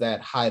has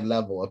that high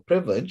level of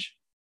privilege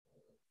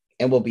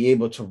and will be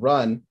able to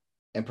run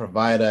and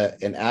provide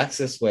an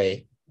access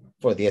way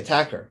for the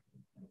attacker.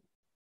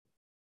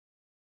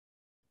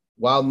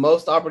 While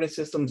most operating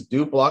systems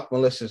do block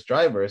malicious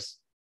drivers,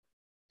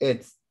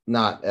 it's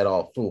not at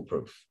all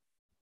foolproof.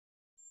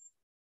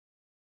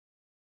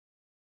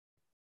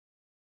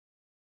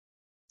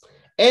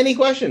 Any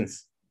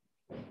questions?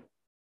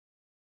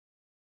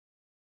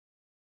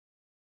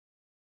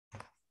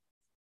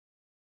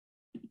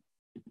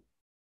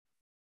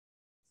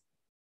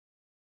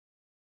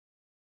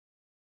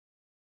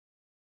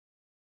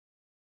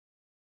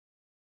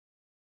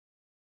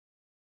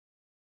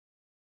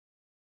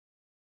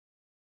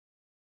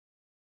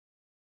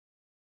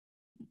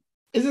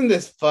 Isn't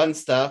this fun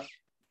stuff?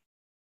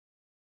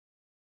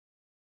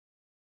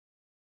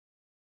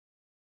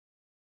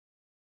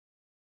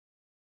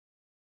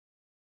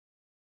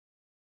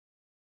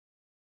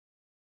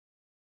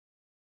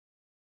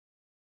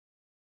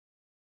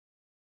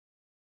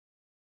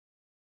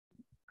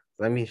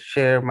 Let me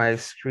share my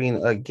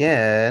screen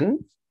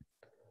again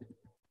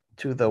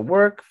to the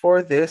work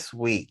for this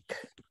week.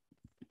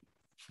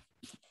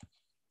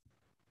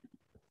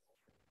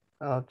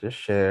 I'll just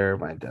share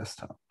my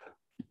desktop.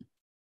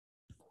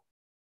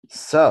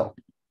 So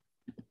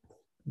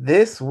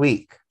this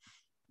week,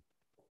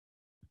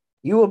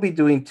 you will be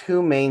doing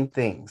two main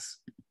things.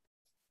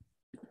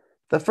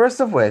 The first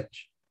of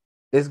which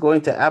is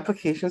going to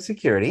application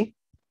security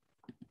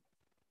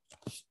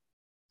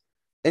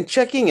and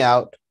checking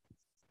out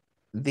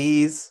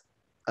these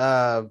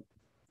awesome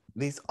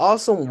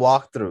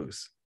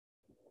walkthroughs.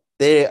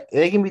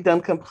 They can be done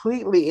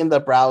completely in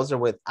the browser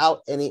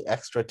without any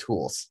extra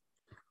tools.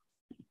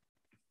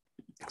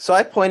 So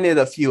I pointed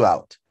a few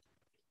out,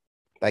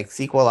 like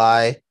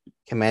SQLi,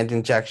 command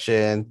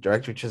injection,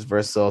 directory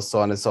traversal, so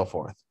on and so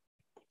forth.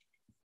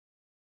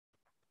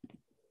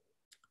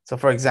 So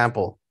for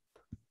example,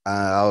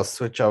 I'll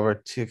switch over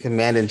to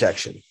command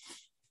injection.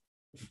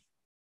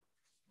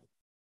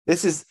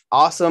 This is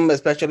awesome,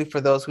 especially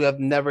for those who have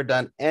never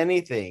done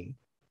anything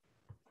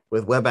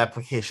with web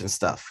application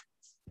stuff.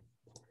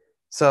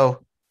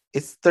 So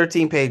it's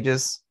 13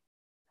 pages.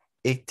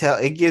 It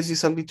gives you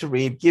something to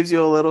read, gives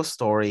you a little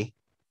story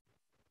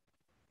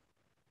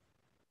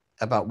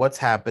about what's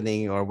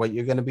happening or what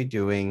you're going to be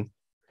doing.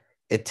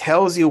 It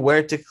tells you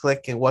where to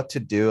click and what to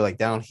do, like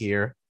down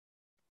here.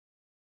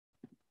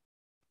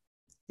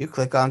 You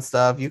click on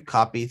stuff, you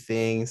copy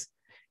things.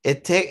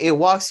 It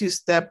walks you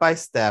step by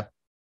step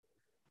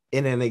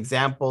in an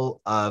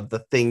example of the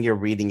thing you're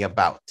reading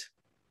about.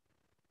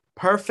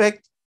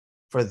 Perfect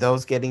for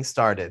those getting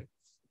started.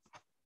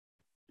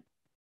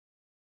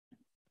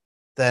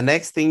 The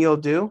next thing you'll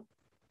do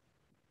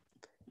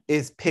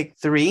is pick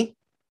 3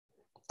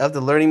 of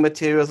the learning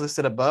materials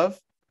listed above: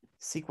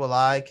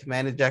 SQLi,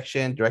 command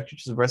injection, directory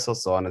traversal,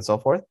 so on and so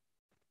forth,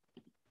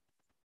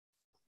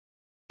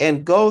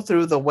 and go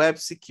through the Web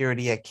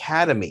Security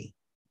Academy.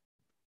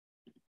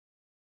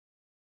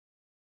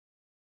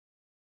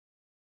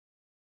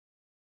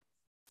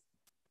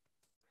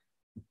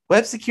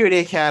 Web Security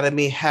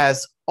Academy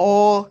has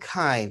all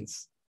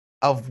kinds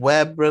of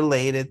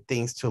web-related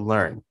things to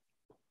learn.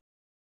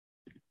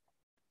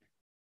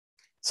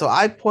 So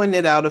I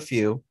pointed out a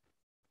few.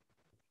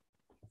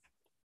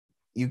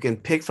 You can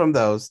pick from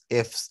those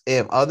if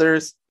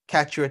others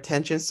catch your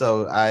attention.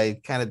 So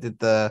I kind of did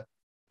the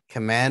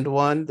command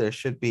one. There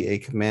should be a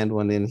command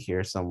one in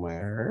here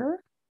somewhere.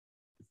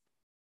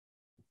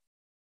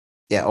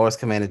 Yeah, or it's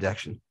command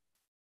injection.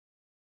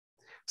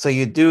 So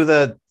you do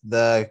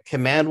the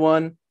command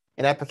one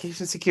in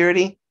application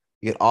security.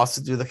 You can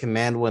also do the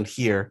command one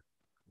here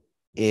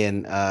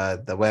in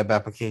the web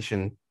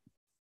application,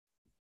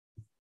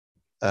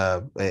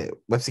 Web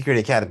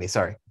Security Academy,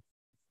 sorry.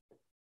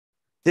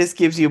 This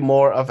gives you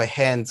more of a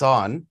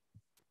hands-on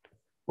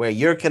where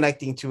you're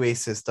connecting to a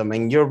system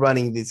and you're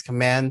running these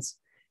commands,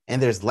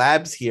 and there's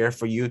labs here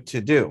for you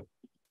to do.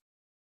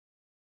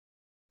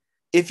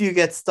 If you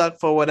get stuck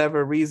for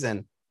whatever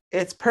reason,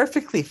 it's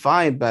perfectly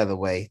fine, by the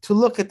way, to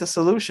look at the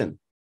solution.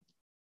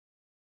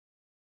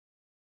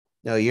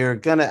 You know, you're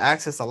going to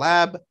access a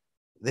lab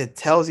that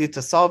tells you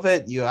to solve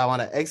it. I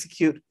want to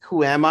execute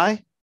who am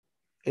I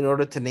in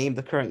order to name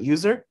the current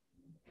user.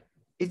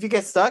 If you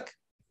get stuck,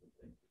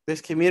 there's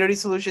community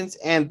solutions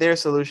and their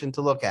solution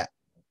to look at.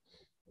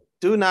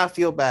 Do not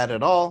feel bad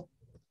at all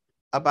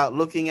about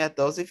looking at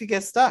those if you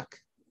get stuck.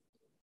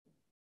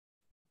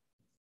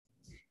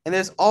 And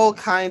there's all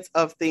kinds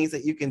of things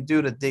that you can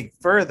do to dig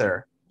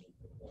further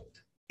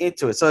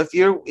into it. So if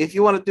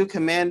you want to do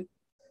command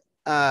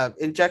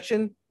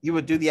injection, you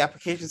would do the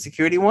application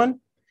security one,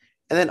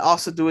 and then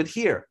also do it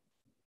here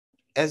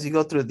as you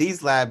go through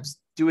these labs,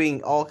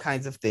 doing all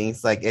kinds of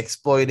things like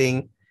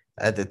exploiting,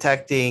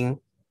 detecting,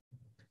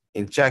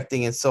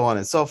 injecting, and so on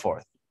and so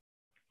forth.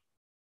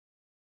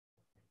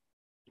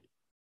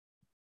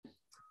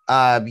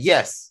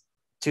 Yes,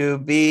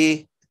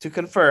 to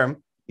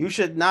confirm, You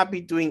should not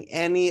be doing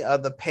any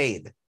of the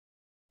paid.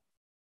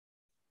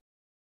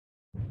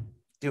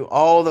 Do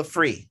all the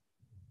free.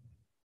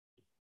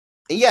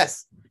 And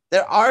yes,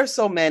 there are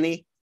so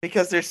many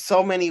because there's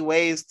so many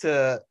ways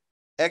to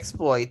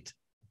exploit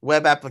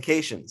web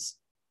applications.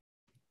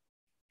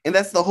 And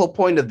that's the whole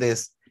point of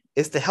this,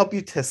 is to help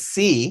you to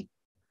see.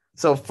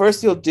 So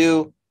first you'll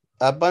do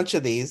a bunch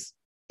of these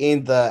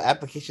in the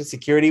application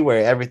security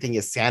where everything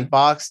is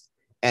sandboxed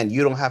and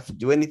you don't have to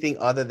do anything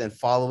other than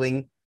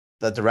following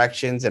the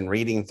directions and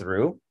reading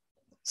through.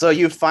 So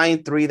you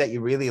find 3 that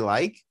you really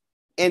like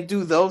and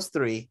do those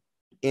 3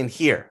 in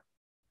here.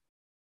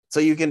 So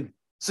you can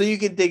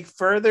dig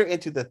further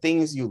into the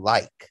things you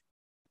like.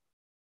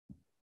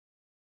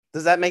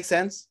 Does that make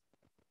sense?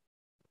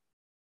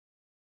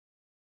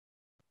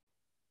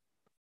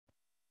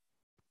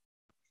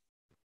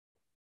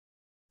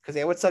 Because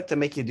it would suck to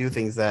make you do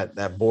things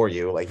that bore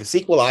you. Like if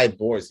SQLi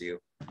bores you,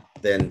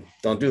 then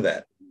don't do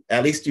that.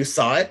 At least you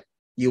saw it.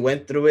 You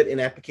went through it in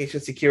application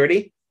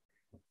security.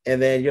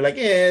 And then you're like,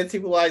 yeah,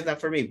 SQLi is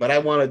not for me, but I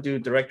want to do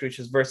directory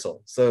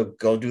traversal. So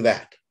go do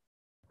that.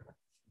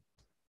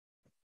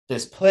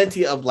 There's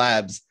plenty of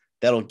labs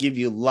that'll give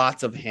you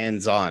lots of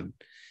hands-on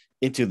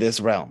into this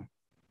realm.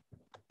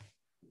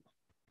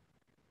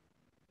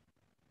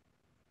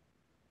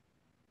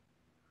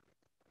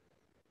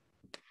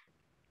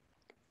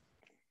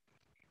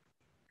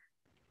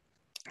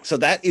 So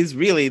that is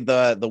really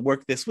the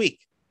work this week.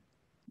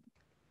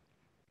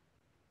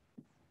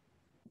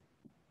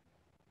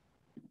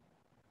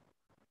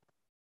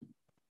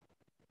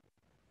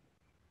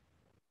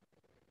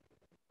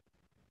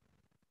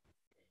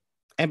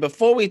 And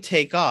before we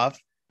take off,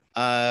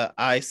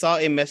 I saw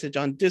a message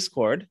on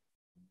Discord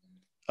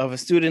of a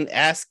student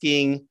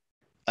asking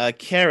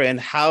Karen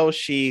how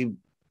she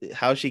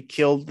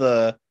killed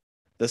the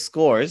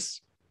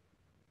scores.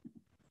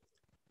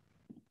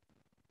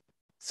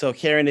 So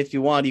Karen, if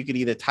you want, you could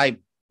either type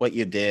what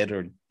you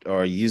did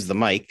or use the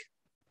mic.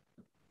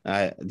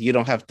 You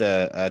don't have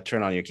to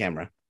turn on your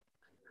camera.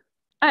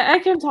 I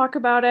can talk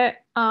about it.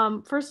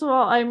 First of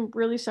all, I'm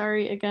really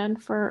sorry again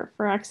for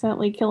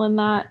accidentally killing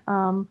that.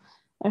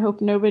 I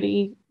hope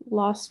nobody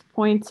lost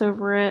points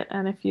over it,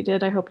 and if you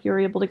did, I hope you were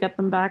able to get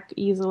them back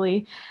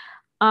easily.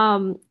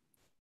 Um,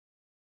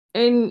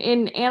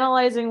 in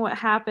analyzing what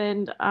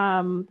happened,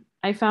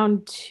 I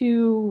found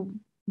 2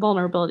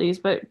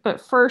 vulnerabilities, but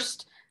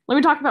first, let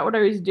me talk about what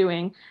I was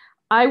doing.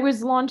 I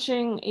was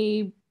launching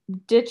a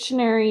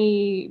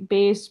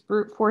dictionary-based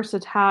brute force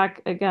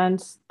attack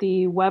against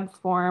the web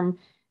form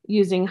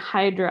using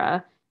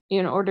Hydra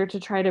in order to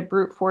try to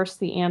brute force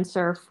the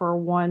answer for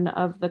one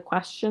of the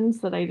questions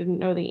that I didn't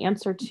know the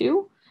answer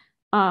to,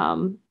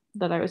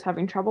 that I was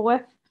having trouble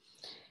with.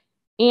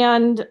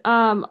 And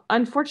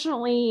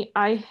unfortunately,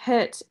 I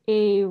hit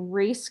a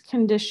race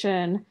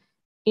condition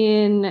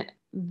in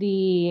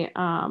the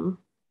um,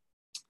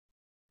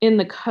 in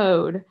the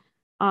code.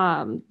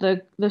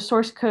 The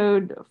source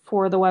code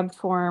for the web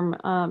form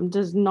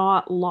does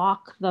not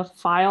lock the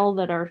file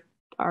that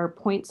our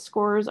point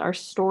scores are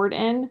stored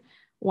in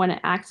when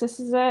it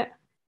accesses it.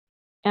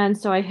 And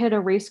so I hit a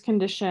race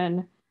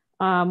condition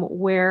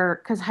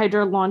where, because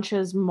Hydra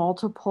launches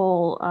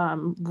multiple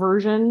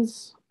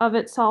versions of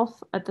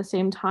itself at the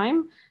same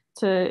time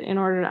in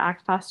order to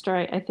act faster.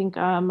 I think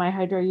my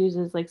Hydra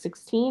uses like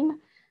 16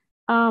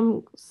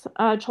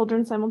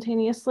 children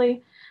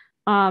simultaneously.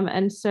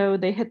 And so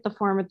they hit the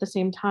form at the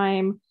same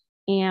time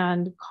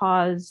and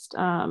caused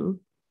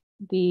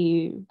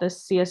the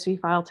CSV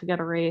file to get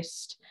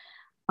erased.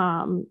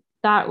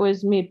 That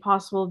was made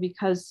possible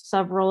because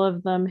several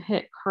of them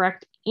hit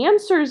correct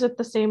answers at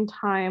the same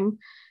time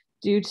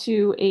due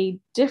to a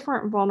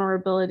different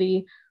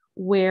vulnerability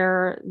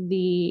where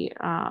the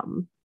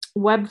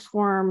web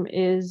form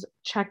is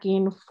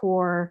checking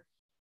for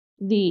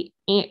the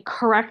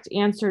correct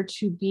answer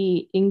to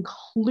be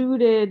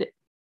included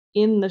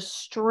in the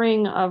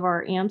string of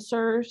our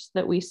answers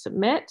that we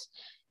submit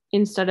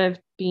instead of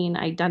being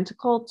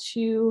identical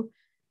to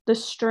the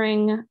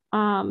string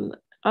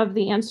of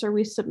the answer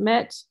we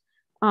submit.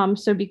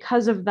 So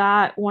because of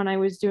that, when I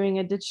was doing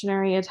a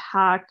dictionary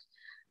attack,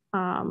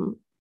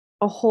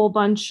 a whole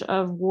bunch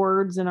of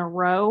words in a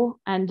row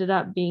ended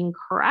up being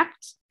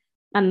correct.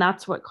 And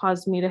that's what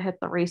caused me to hit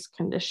the race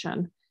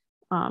condition,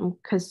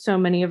 because so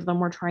many of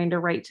them were trying to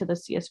write to the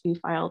CSV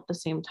file at the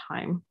same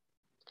time.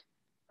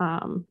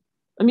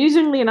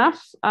 Amusingly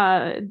enough,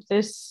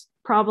 this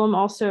problem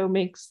also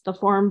makes the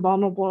form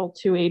vulnerable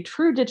to a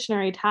true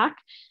dictionary attack.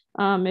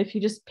 If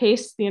you just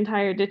paste the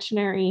entire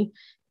dictionary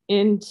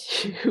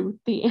into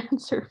the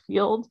answer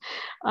field,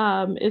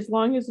 as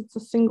long as it's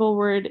a single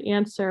word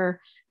answer,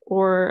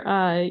 or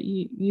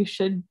you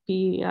should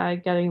be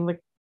getting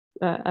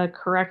a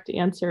correct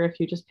answer if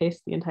you just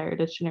paste the entire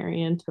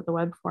dictionary into the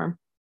web form.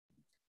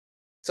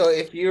 So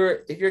if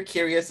you're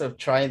curious of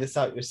trying this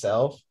out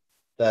yourself,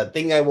 the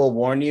thing I will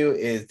warn you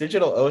is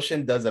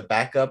DigitalOcean does a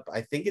backup.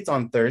 I think it's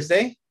on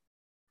Thursday.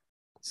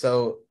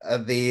 So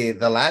the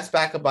last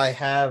backup I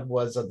have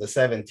was of the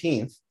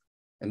 17th,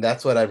 and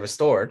that's what I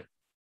restored.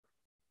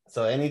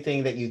 So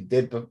anything that you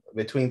did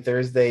between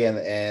Thursday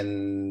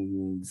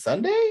and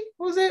Sunday,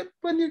 was it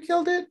when you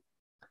killed it?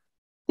 I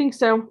think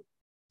so.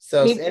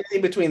 So Maybe.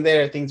 anything between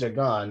there, things are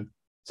gone.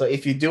 So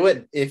if you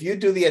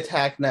do the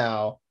attack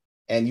now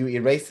and you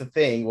erase the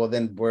thing, well,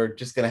 then we're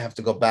just gonna have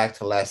to go back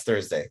to last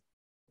Thursday.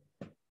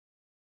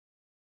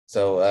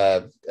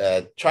 So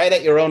try it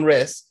at your own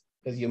risk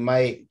because you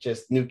might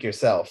just nuke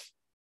yourself.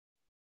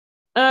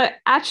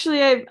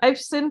 Actually, I've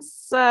since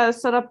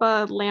set up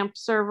a LAMP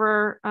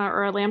server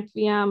or a LAMP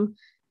VM,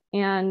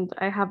 and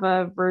I have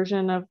a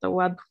version of the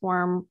web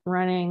form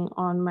running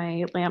on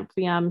my LAMP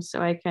VM,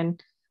 so I can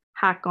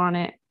hack on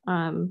it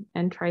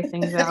and try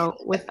things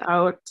out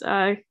without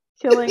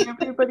killing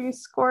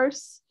everybody's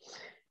course.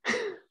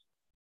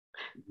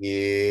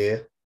 Yeah,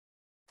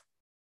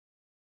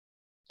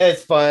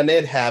 it's fun.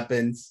 It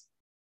happens.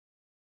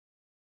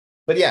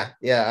 But yeah,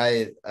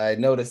 I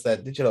noticed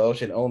that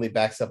DigitalOcean only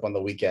backs up on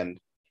the weekend.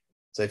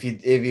 So if you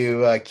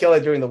kill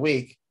it during the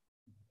week,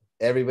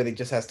 everybody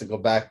just has to go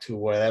back to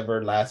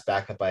whatever last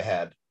backup I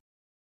had.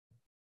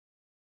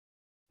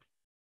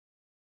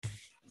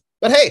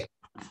 But hey,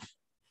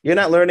 you're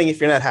not learning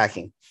if you're not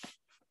hacking.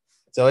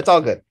 So it's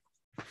all good.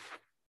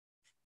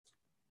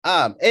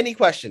 Any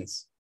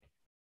questions?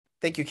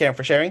 Thank you, Karen,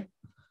 for sharing.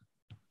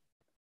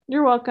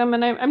 You're welcome,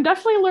 and I'm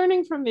definitely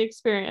learning from the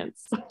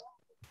experience.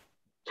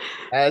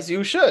 As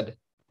you should,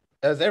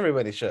 as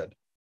everybody should.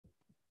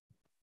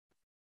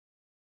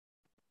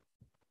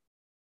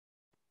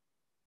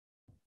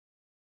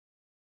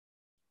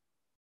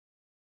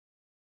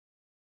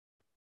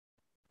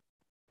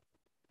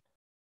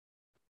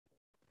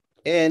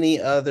 Any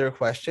other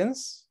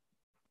questions?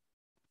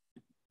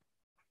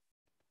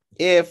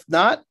 If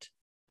not,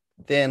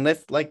 then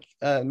let's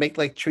make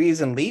like trees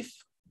and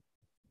leaf.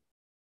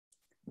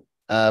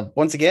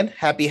 Once again,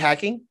 happy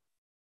hacking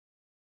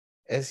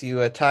as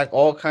you attack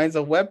all kinds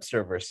of web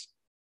servers.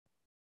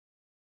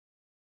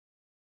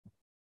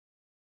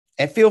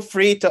 And feel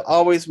free to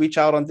always reach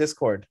out on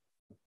Discord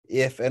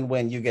if and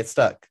when you get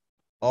stuck.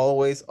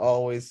 Always,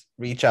 always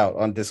reach out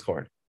on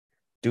Discord.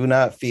 Do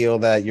not feel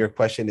that your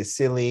question is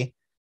silly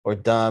or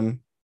dumb.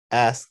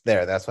 Ask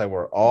there. That's why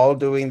we're all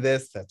doing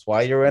this. That's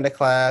why you're in a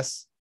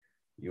class.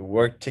 You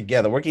work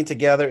together. Working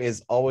together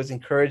is always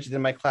encouraged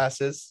in my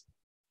classes,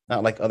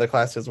 not like other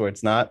classes where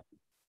it's not.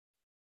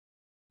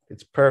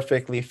 It's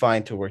perfectly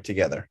fine to work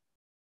together.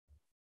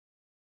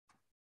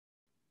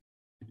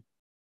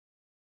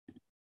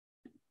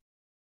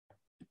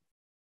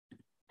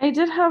 I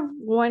did have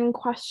one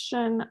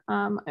question.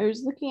 I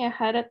was looking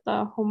ahead at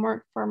the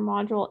homework for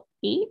module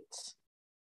 8.